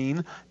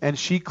Weinstein, and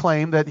she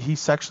claimed that he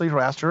sexually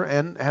harassed her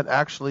and had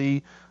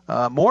actually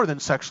more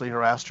than sexually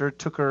harassed her,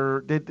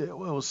 it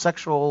was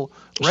sexual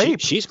rape.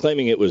 She's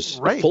claiming it was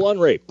rape. Full-on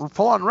rape.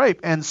 Full-on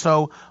rape. And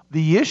so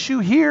the issue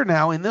here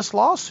now in this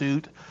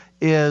lawsuit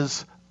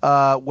is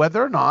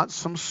whether or not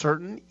some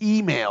certain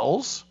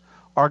emails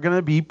are going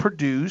to be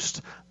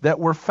produced that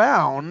were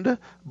found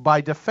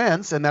by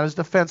defense, and that is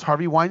defense,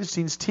 Harvey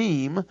Weinstein's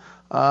team,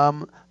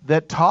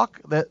 that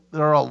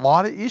there are a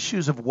lot of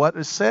issues of what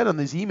is said on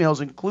these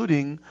emails,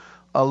 including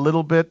a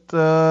little bit,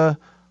 I'm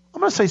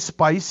going to say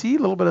spicy, a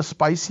little bit of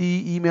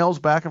spicy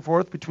emails back and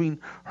forth between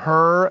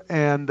her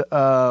and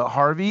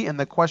Harvey. And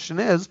the question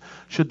is,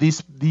 should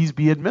these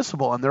be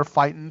admissible? And they're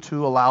fighting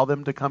to allow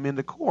them to come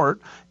into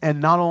court.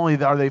 And not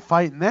only are they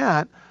fighting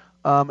that,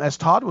 as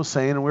Todd was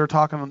saying, and we were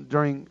talking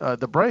during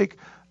the break,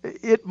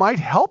 it might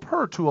help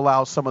her to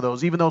allow some of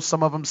those, even though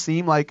some of them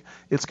seem like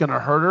it's going to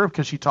hurt her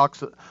because she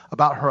talks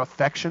about her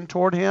affection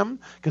toward him.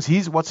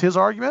 Because what's his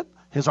argument?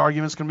 His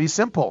argument's going to be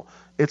simple.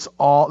 It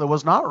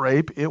was not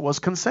rape, it was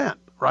consent.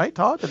 Right,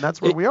 Todd? And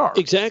that's where we are.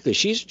 Exactly.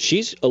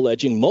 She's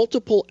alleging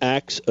multiple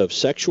acts of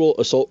sexual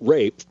assault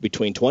rape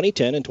between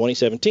 2010 and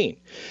 2017.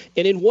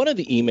 And in one of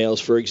the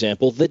emails, for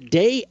example, the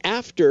day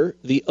after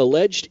the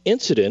alleged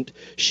incident,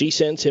 she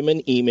sends him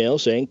an email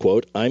saying,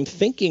 quote, "I'm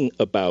thinking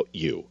about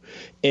you."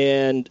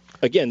 And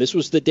again, this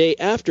was the day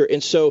after.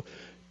 And so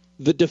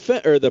this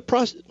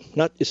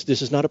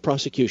is not a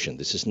prosecution.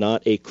 This is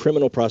not a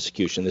criminal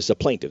prosecution. This is a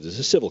plaintiff. This is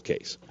a civil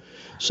case.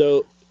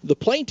 So the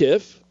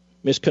plaintiff,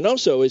 Ms.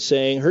 Canosa, is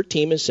saying, her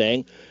team is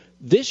saying,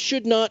 this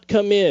should not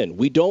come in.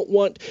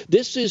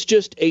 This is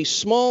just a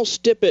small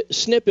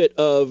snippet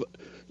of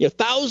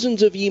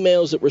thousands of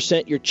emails that were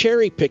sent. You're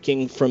cherry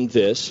picking from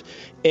this.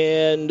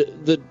 And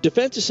the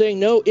defense is saying,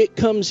 no, it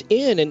comes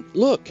in. And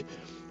look,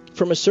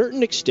 from a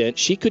certain extent,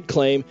 she could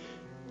claim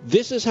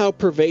this is how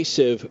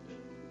pervasive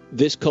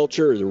this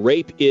culture, the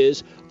rape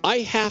is.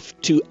 I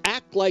have to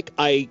act like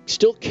I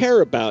still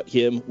care about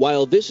him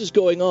while this is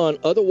going on.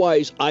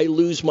 Otherwise, I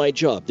lose my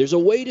job. There's a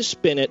way to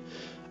spin it.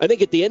 I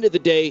think at the end of the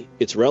day,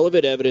 it's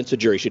relevant evidence. A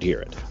jury should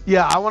hear it.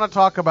 Yeah, I want to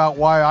talk about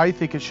why I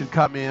think it should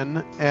come in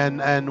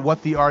and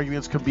what the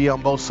arguments could be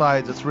on both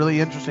sides. It's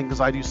really interesting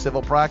because I do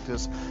civil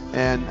practice,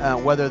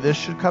 and whether this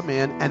should come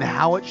in and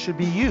how it should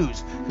be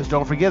used. Because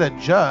don't forget, a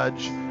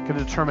judge can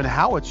determine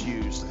how it's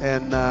used.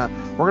 And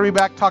we're going to be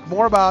back to talk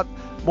more about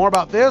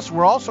this.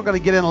 We're also going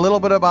to get in a little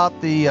bit about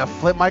the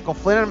Michael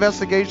Flynn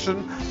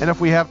investigation, and if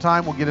we have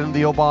time, we'll get into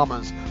the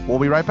Obamas. We'll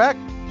be right back.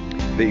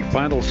 The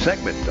final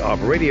segment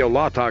of Radio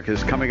Law Talk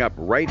is coming up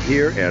right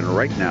here and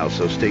right now,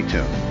 so stay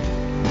tuned.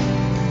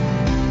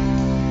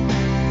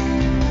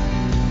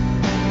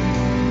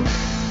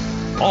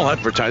 All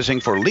advertising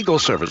for legal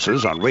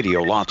services on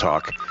Radio Law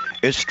Talk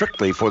is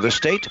strictly for the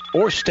state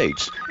or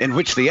states in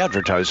which the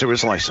advertiser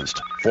is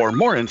licensed. For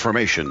more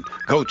information,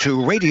 go to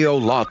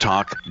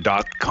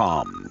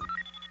radiolawtalk.com.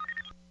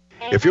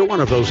 If you're one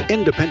of those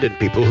independent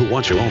people who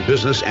wants your own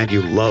business and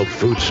you love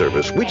food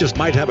service, we just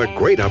might have a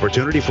great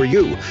opportunity for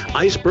you.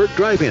 Iceberg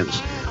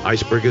Drive-Ins.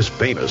 Iceberg is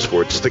famous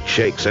for its thick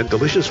shakes and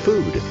delicious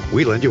food.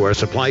 We lend you our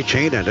supply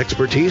chain and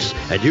expertise,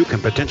 and you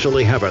can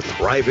potentially have a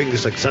thriving,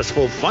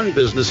 successful, fun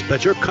business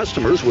that your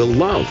customers will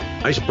love.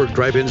 Iceberg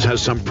Drive-Ins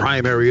has some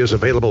prime areas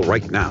available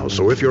right now,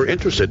 so if you're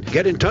interested,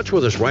 get in touch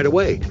with us right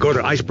away. Go to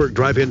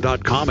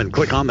icebergdrivein.com and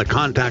click on the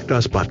Contact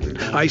Us button.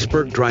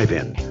 Iceberg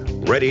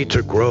Drive-In, ready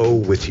to grow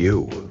with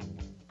you.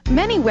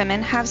 Many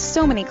women have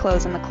so many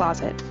clothes in the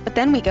closet, but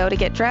then we go to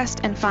get dressed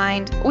and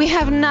find we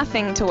have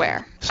nothing to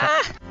wear.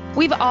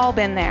 We've all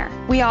been there.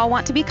 We all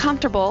want to be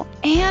comfortable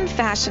and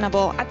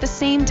fashionable at the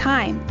same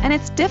time, and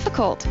it's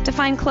difficult to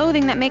find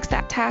clothing that makes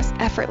that task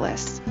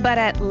effortless. But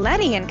at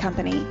Letty &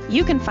 Company,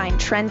 you can find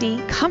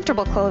trendy,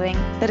 comfortable clothing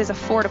that is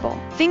affordable,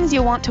 things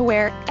you'll want to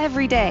wear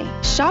every day.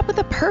 Shop with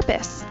a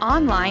purpose,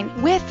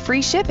 online with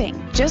free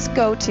shipping. Just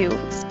go to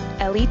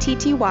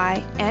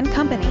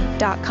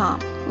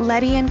LettyandCompany.com.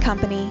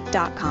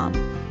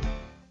 LettyandCompany.com.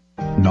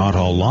 Not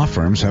all law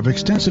firms have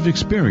extensive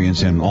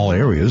experience in all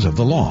areas of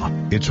the law.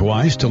 It's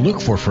wise to look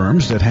for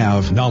firms that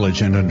have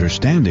knowledge and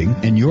understanding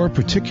in your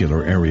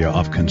particular area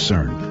of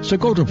concern. So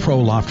go to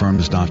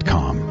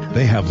prolawfirms.com.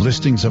 They have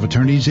listings of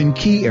attorneys in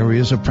key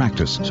areas of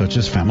practice, such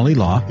as family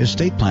law,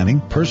 estate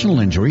planning, personal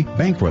injury,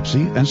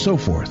 bankruptcy, and so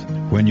forth.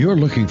 When you're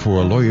looking for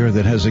a lawyer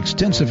that has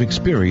extensive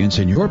experience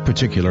in your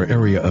particular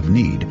area of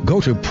need, go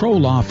to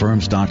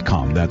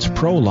prolawfirms.com. That's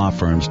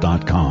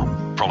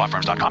prolawfirms.com.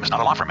 ProLawFirms.com is not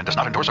a law firm and does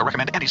not endorse or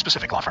recommend any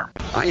specific law firm.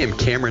 I am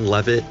Cameron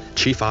Levitt,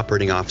 Chief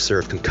Operating Officer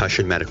of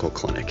Concussion Medical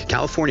Clinic.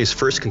 California's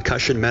first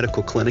concussion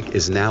medical clinic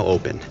is now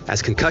open.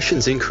 As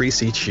concussions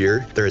increase each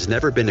year, there has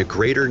never been a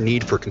greater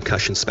need for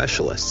concussion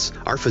specialists.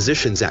 Our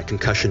physicians at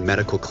Concussion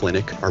Medical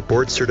Clinic are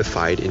board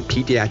certified in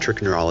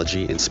pediatric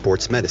neurology and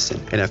sports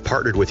medicine and have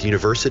partnered with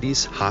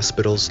universities,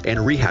 hospitals,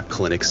 and rehab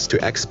clinics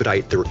to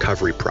expedite the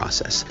recovery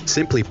process.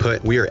 Simply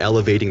put, we are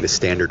elevating the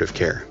standard of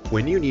care.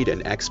 When you need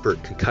an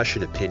expert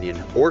concussion opinion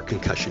or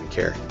concussion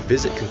care,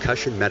 visit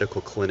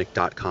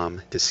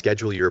concussionmedicalclinic.com to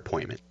schedule your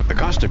appointment. The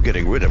cost of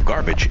getting rid of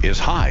garbage is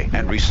high,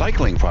 and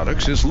recycling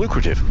products is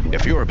lucrative.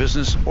 If you're a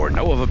business or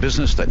know of a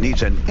business that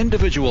needs an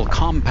individual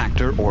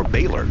compactor or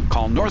baler,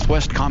 call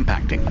Northwest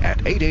Compacting at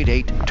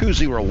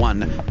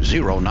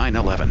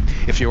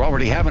 888-201-0911. If you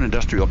already have an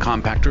industrial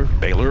compactor,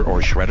 baler,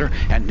 or shredder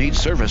and need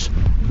service,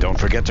 don't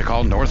forget to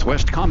call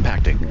Northwest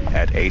Compacting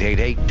at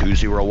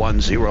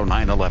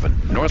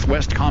 888-201-0911.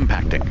 Northwest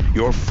Compacting,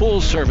 your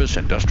full-service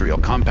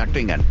industrial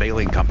compacting and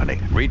baling company.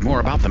 Read more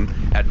about them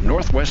at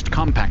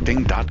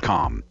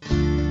northwestcompacting.com.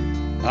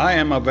 I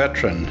am a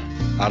veteran.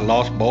 I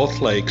lost both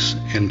legs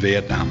in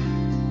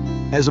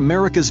Vietnam. As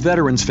America's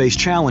veterans face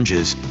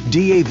challenges,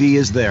 DAV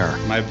is there.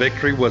 My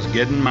victory was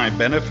getting my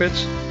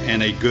benefits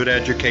and a good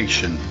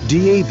education.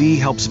 DAV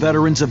helps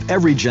veterans of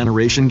every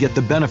generation get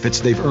the benefits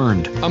they've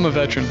earned. I'm a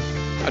veteran.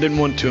 I didn't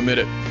want to admit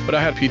it, but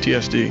I had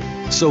PTSD.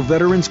 So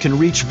veterans can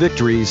reach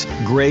victories,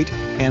 great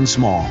and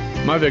small.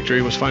 My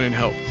victory was finding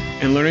help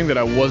and learning that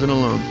I wasn't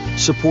alone.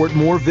 Support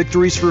more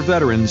victories for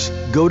veterans.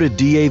 Go to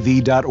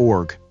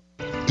DAV.org.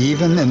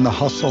 Even in the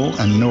hustle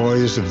and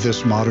noise of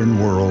this modern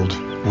world,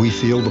 we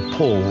feel the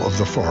pull of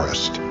the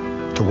forest,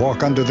 to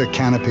walk under the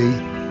canopy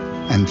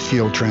and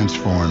feel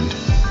transformed.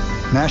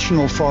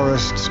 National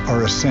forests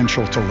are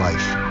essential to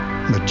life,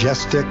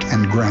 majestic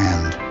and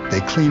grand.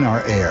 They clean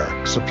our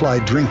air, supply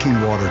drinking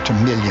water to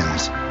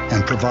millions,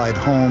 and provide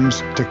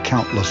homes to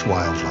countless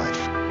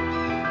wildlife.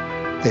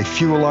 They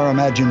fuel our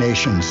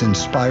imaginations,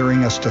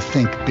 inspiring us to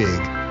think big,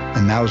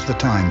 and now's the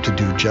time to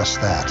do just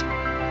that.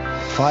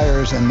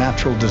 Fires and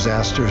natural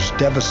disasters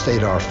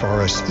devastate our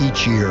forests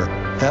each year.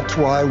 That's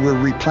why we're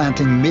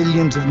replanting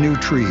millions of new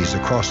trees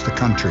across the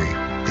country.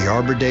 The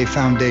Arbor Day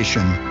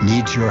Foundation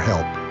needs your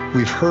help.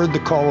 We've heard the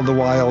call of the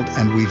wild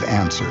and we've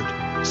answered.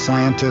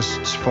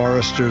 Scientists,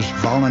 foresters,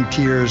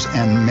 volunteers,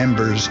 and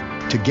members,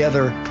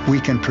 together we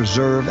can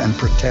preserve and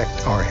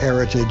protect our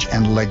heritage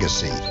and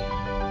legacy.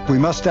 We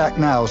must act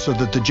now so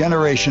that the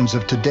generations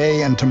of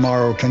today and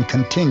tomorrow can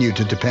continue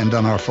to depend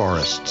on our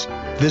forests.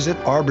 Visit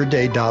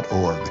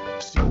arborday.org.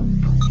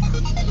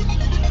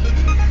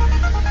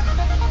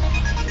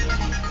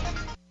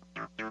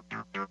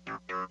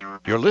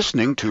 You're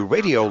listening to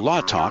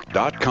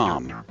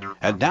RadioLawTalk.com.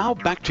 And now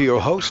back to your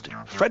host,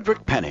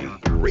 Frederick Penny.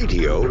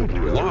 Radio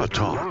Law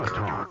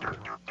Talk.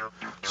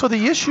 So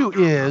the issue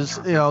is,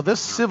 this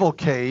civil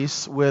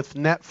case with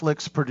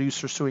Netflix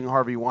producer suing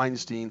Harvey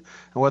Weinstein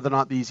and whether or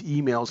not these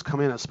emails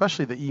come in,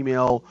 especially the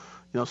email,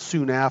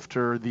 soon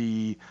after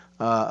the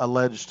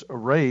alleged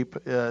rape.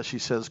 She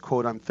says,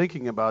 quote, "I'm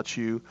thinking about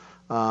you."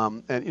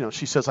 And,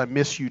 she says, "I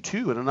miss you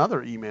too," in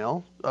another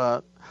email.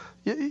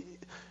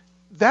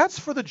 That's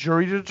for the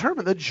jury to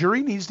determine. The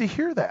jury needs to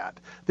hear that.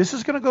 This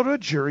is going to go to a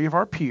jury of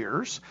our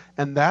peers,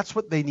 and that's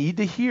what they need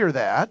to hear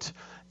that.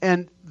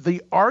 And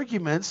the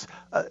arguments,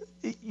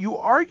 you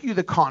argue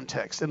the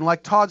context. And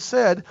like Todd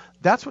said,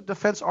 that's what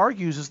defense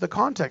argues is the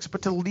context.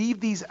 But to leave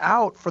these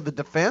out for the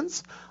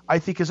defense, I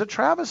think is a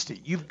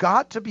travesty. You've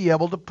got to be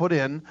able to put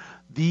in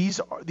these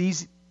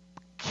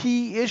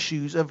key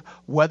issues of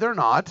whether or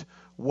not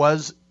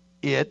was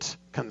it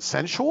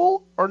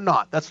consensual or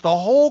not. That's the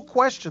whole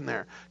question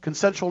there,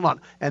 consensual or not.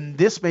 And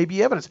this may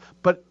be evidence.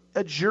 But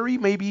a jury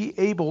may be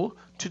able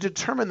to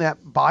determine that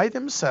by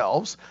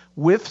themselves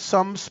with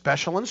some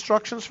special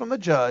instructions from the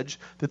judge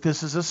that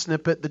this is a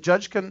snippet. The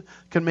judge can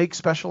make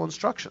special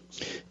instructions.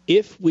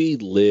 If we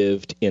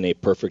lived in a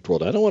perfect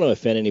world, I don't want to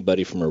offend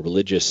anybody from a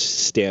religious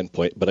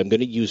standpoint, but I'm going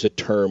to use a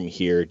term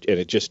here, and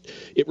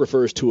it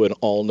refers to an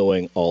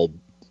all-knowing,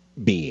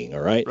 all-being,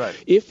 all right? Right.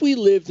 If we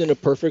lived in a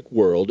perfect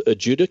world,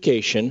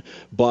 adjudication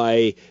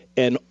by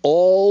an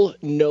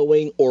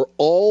all-knowing or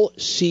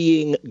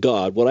all-seeing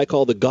God, what I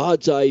call the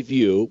God's eye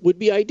view, would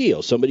be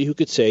ideal. Somebody who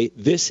could say,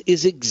 this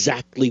is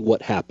exactly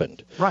what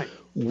happened. Right.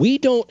 We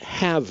don't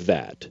have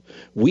that.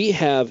 We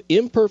have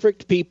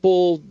imperfect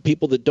people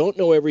that don't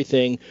know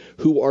everything,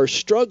 who are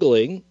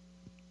struggling,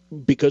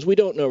 because we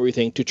don't know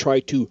everything, to try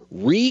to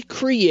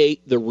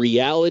recreate the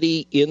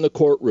reality in the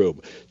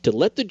courtroom, to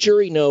let the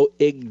jury know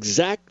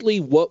exactly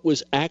what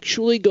was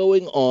actually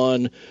going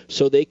on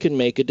so they can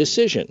make a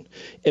decision.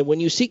 And when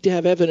you seek to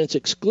have evidence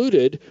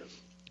excluded,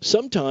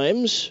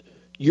 sometimes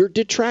you're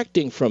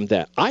detracting from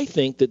that. I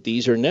think that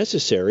these are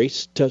necessary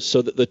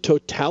so that the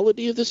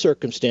totality of the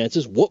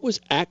circumstances, what was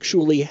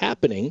actually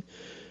happening,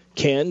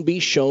 can be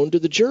shown to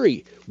the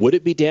jury. Would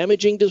it be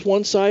damaging to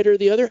one side or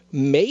the other?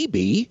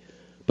 Maybe.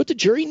 But the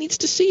jury needs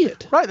to see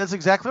it. Right, that's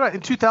exactly right.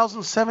 In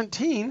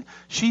 2017,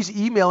 she's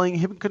emailing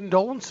him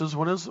condolences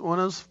when his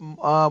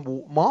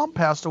mom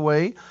passed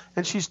away,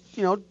 and she's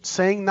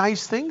saying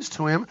nice things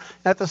to him.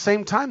 At the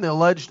same time, the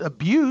alleged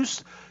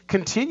abuse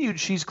continued,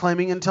 she's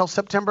claiming, until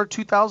September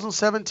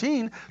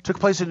 2017, took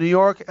place in New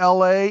York,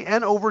 L.A.,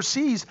 and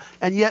overseas,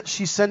 and yet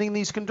she's sending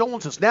these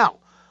condolences. Now,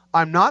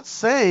 I'm not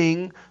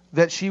saying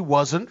that she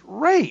wasn't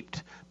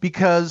raped,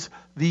 because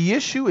the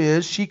issue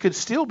is she could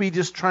still be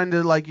just trying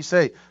to, like you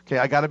say, okay,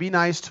 I got to be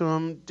nice to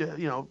him,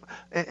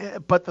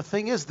 but the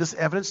thing is, this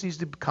evidence needs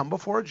to come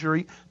before a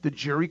jury. The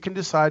jury can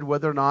decide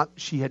whether or not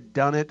she had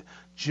done it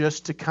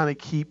just to kind of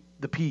keep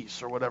the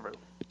peace or whatever.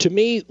 To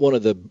me, one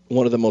of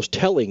the most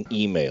telling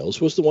emails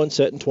was the one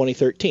sent in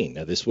 2013.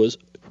 Now, this was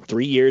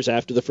 3 years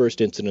after the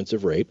first incidents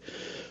of rape,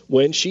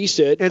 when she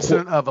said...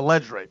 Incident of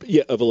alleged rape.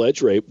 Yeah, of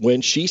alleged rape,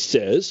 when she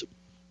says,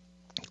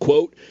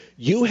 quote,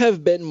 "You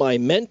have been my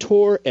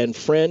mentor and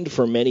friend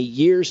for many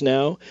years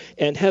now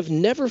and have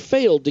never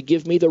failed to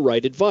give me the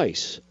right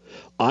advice.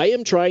 I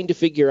am trying to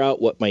figure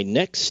out what my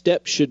next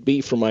step should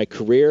be for my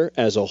career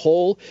as a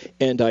whole,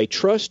 and I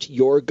trust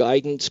your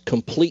guidance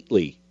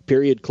completely."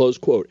 Period, close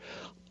quote.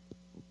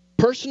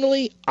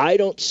 Personally, I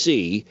don't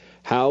see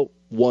how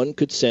one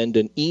could send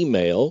an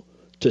email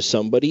to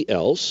somebody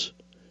else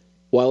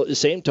while at the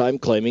same time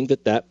claiming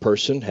that that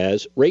person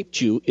has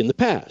raped you in the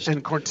past.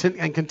 And continues.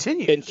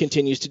 And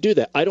continues to do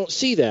that. I don't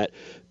see that.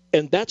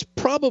 And that's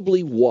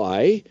probably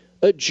why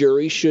a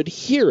jury should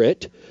hear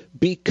it,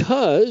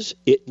 because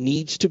it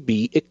needs to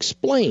be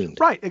explained.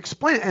 Right,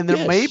 explain it. And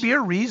there may be a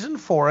reason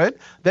for it,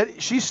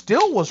 that she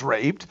still was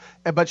raped,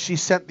 but she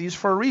sent these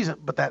for a reason.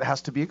 But that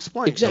has to be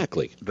explained.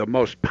 Exactly. The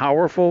most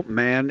powerful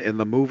man in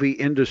the movie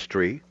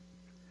industry,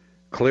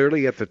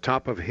 clearly at the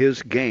top of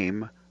his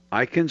game,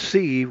 I can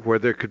see where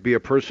there could be a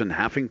person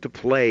having to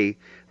play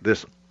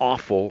this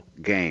awful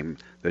game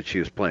that she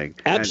is playing.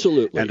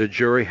 Absolutely. And a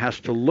jury has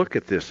to look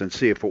at this and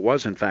see if it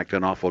was, in fact,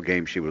 an awful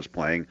game she was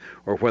playing,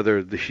 or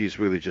whether she's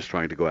really just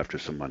trying to go after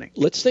some money.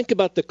 Let's think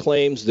about the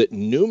claims that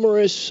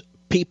numerous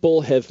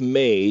people have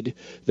made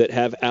that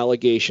have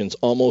allegations.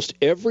 Almost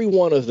every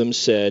one of them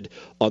said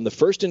on the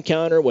first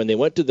encounter, when they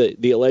went to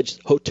the alleged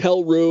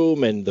hotel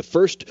room and the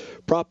first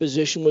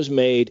proposition was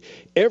made,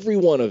 every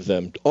one of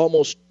them,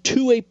 almost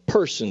to a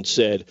person,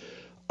 said,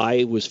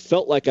 I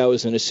felt like I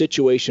was in a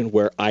situation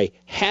where I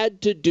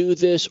had to do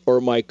this or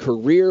my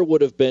career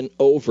would have been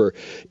over.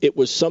 It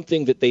was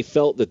something that they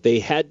felt that they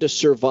had to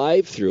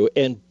survive through.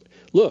 And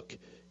look,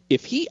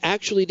 if he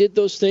actually did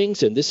those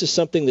things, and this is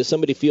something that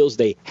somebody feels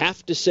they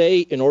have to say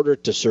in order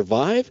to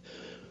survive,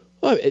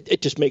 well,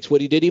 it just makes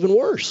what he did even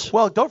worse.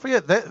 Well, don't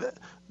forget that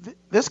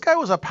this guy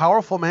was a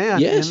powerful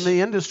man in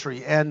the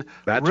industry, and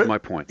that's my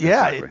point.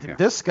 Yeah, exactly.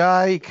 This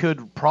guy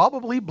could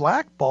probably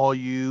blackball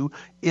you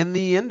in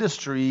the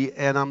industry,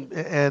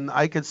 and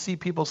I could see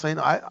people saying,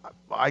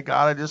 I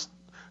gotta just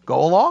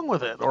go along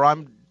with it, or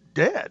I'm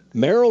dead.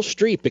 Meryl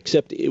Streep,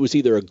 except it was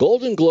either a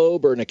Golden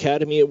Globe or an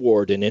Academy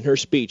Award, and in her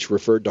speech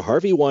referred to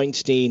Harvey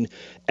Weinstein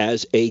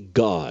as a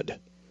god.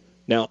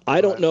 Now, I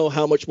don't know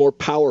how much more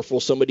powerful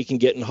somebody can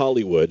get in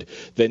Hollywood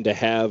than to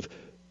have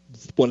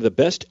one of the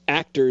best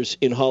actors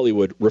in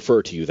Hollywood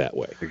refer to you that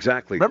way.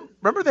 Exactly.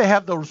 Remember they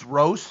have those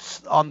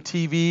roasts on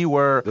TV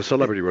where... The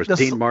celebrity roast.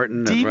 Dean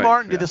Martin. Dean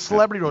Martin did the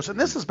celebrity roast. And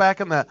this is back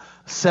in the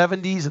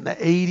 70s and the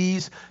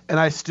 80s. And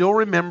I still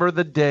remember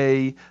the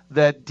day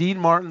that Dean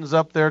Martin's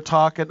up there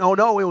talking. Oh,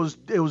 no, it was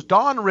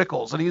Don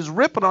Rickles. And he's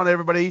ripping on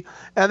everybody.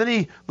 And then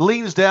he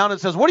leans down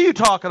and says, what are you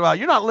talking about?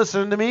 You're not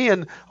listening to me.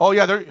 And, oh,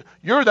 yeah,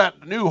 you're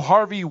that new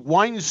Harvey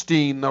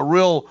Weinstein, the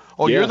real...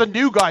 Oh, you're the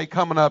new guy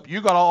coming up.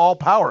 You got all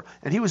power.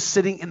 And he was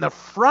sitting in the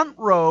front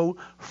row,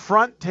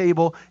 front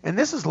table, and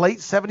this is late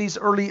 70s,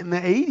 early in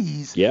the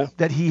 80s,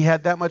 that he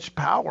had that much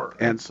power.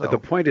 And so the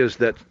point is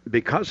that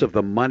because of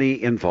the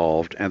money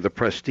involved and the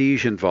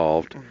prestige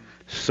involved,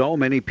 so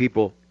many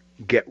people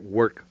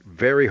work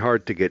very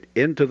hard to get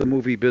into the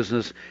movie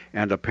business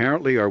and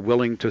apparently are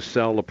willing to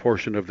sell a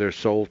portion of their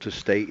soul to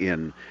stay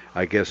in,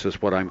 I guess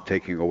is what I'm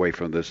taking away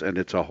from this, and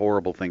it's a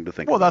horrible thing to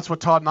think about. Well, that's what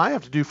Todd and I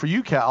have to do for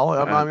you, Cal.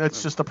 I mean,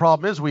 it's just the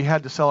problem is we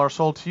had to sell our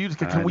soul to you.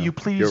 Will you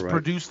please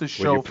produce this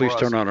show for us? Will you please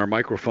turn on our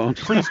microphones?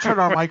 Please turn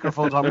our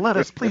microphones on. Let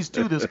us please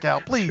do this,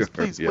 Cal. Please,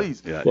 please.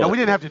 No, we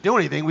didn't have to do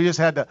anything. We just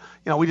had to,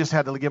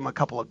 give him a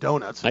couple of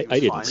donuts. I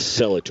didn't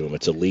sell it to him.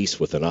 It's a lease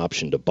with an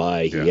option to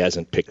buy. He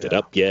hasn't picked it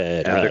up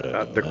yet.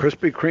 And the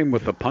Krispy Kreme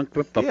with the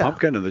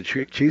pumpkin and the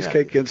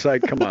cheesecake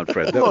inside. Come on,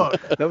 Fred.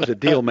 That was a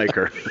deal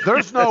maker.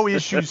 There's no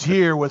issues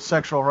here with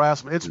sexual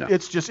harassment.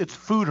 It's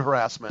food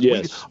harassment.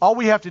 Yes. All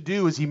we have to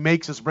do is he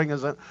makes us bring him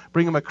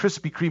a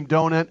Krispy Kreme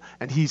donut,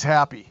 and he's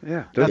happy.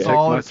 Yeah, that's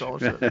all.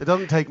 It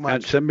doesn't take much.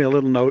 And send me a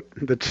little note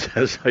that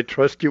says, "I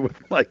trust you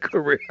with my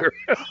career."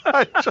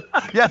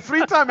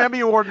 3-time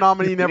Emmy Award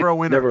nominee, never a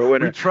winner. Never a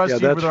winner. We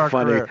trust you with our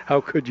funny. career.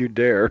 How could you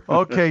dare?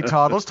 Okay,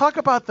 Todd. Let's talk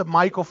about the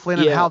Michael Flynn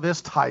and how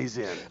this ties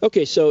in.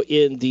 Okay, so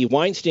in the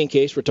Weinstein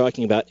case, we're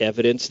talking about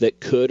evidence that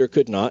could or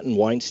could not, and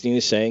Weinstein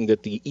is saying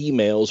that the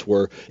emails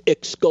were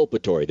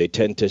exculpatory. They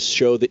tend to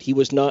show that he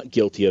was not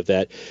guilty of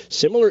that.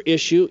 Similar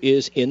issue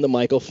is in the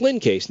Michael Flynn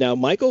case. Now,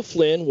 Michael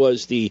Flynn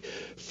was the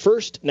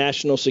first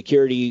national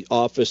security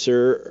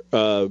officer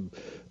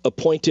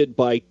appointed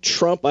by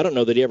Trump. I don't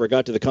know that he ever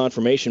got to the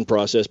confirmation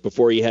process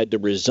before he had to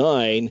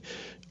resign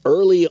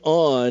early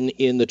on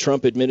in the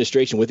Trump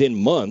administration, within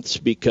months,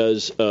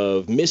 because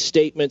of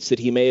misstatements that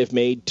he may have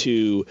made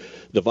to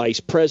the vice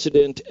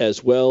president,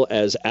 as well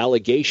as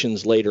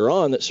allegations later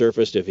on that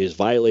surfaced of his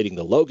violating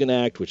the Logan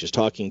Act, which is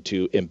talking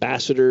to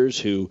ambassadors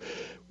who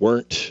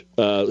weren't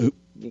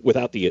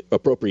without the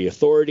appropriate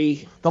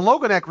authority. The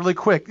Logan Act, really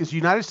quick, is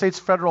United States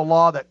federal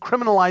law that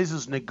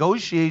criminalizes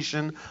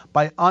negotiation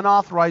by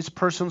unauthorized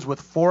persons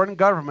with foreign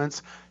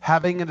governments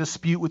having a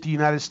dispute with the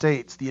United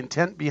States. The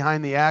intent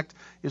behind the act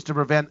is to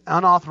prevent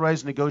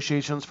unauthorized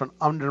negotiations from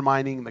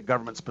undermining the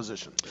government's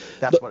position.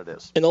 That's what it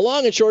is. And the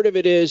long and short of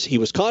it is he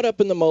was caught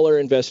up in the Mueller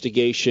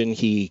investigation.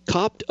 He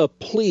copped a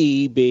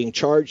plea being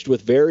charged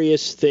with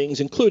various things,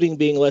 including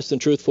being less than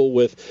truthful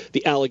with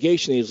the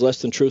allegation he was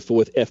less than truthful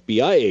with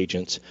FBI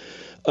agents.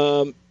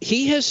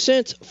 He has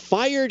since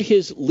fired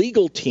his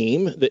legal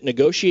team that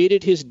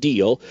negotiated his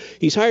deal.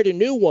 He's hired a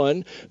new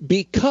one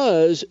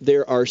because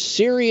there are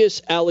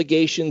serious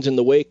allegations in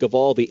the wake of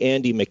all the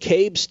Andy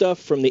McCabe stuff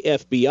from the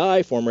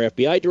FBI, former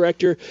FBI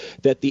director,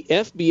 that the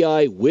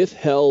FBI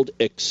withheld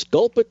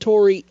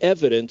exculpatory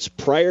evidence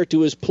prior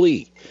to his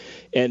plea.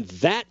 And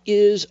that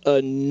is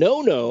a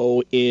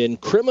no-no in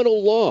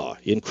criminal law.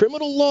 In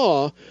criminal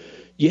law,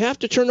 you have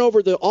to turn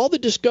over all the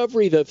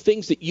discovery, the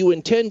things that you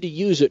intend to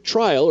use at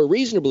trial or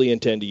reasonably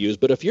intend to use.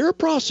 But if you're a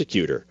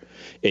prosecutor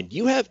and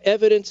you have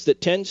evidence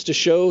that tends to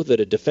show that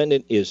a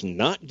defendant is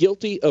not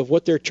guilty of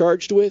what they're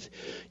charged with,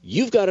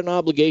 you've got an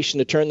obligation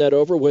to turn that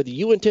over, whether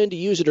you intend to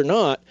use it or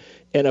not.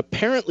 And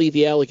apparently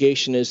the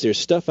allegation is there's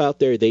stuff out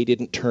there they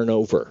didn't turn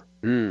over.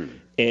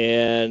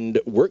 And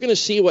we're going to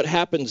see what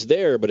happens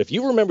there. But if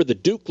you remember the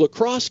Duke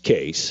Lacrosse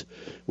case,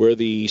 where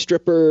the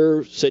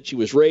stripper said she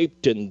was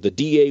raped and the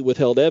DA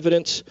withheld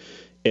evidence,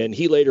 and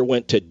he later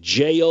went to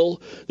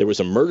jail. There was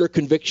a murder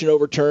conviction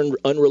overturned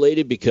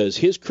unrelated because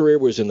his career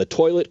was in the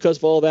toilet because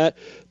of all that.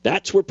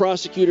 That's where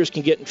prosecutors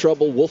can get in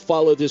trouble. We'll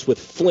follow this with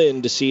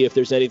Flynn to see if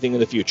there's anything in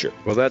the future.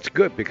 Well, that's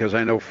good, because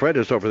I know Fred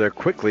is over there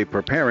quickly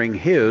preparing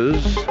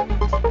his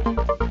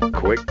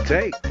quick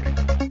take.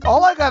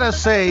 All I got to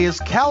say is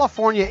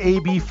California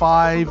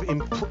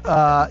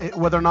AB5,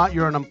 whether or not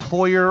you're an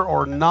employer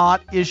or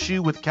not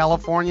issue with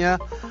California,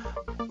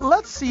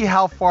 let's see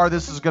how far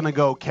this is going to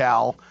go,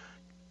 Cal,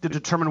 to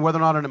determine whether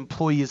or not an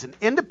employee is an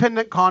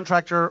independent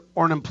contractor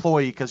or an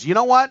employee. Because you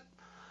know what?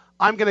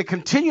 I'm going to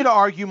continue to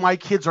argue my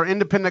kids are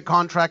independent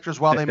contractors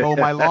while they mow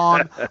my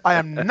lawn. I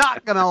am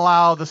not going to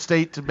allow the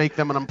state to make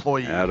them an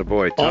employee.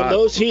 Attaboy, Todd. On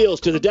those heels,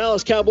 to the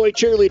Dallas Cowboy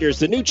cheerleaders,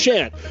 the new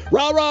chant,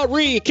 rah, rah,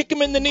 ree, kick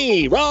him in the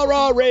knee, rah,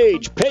 rah,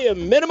 rage, pay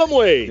him minimum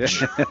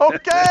wage.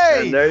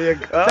 Okay. There you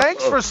go.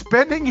 Thanks for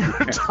spending your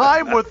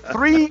time with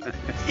three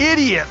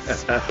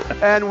idiots.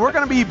 And we're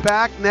going to be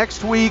back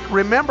next week.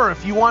 Remember,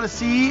 if you want to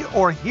see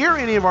or hear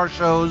any of our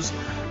shows,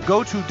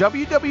 go to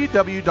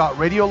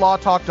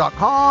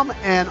www.radiolawtalk.com,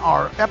 and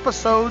our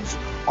episodes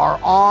are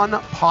on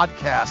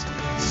podcast.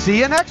 See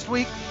you next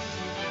week.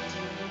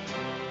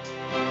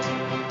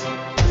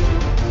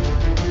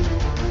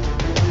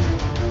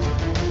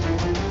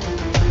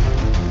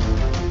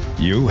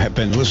 You have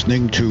been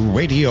listening to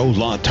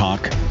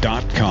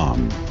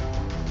RadioLawTalk.com,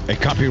 a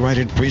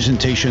copyrighted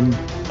presentation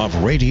of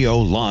Radio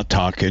Law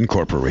Talk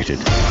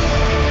Incorporated.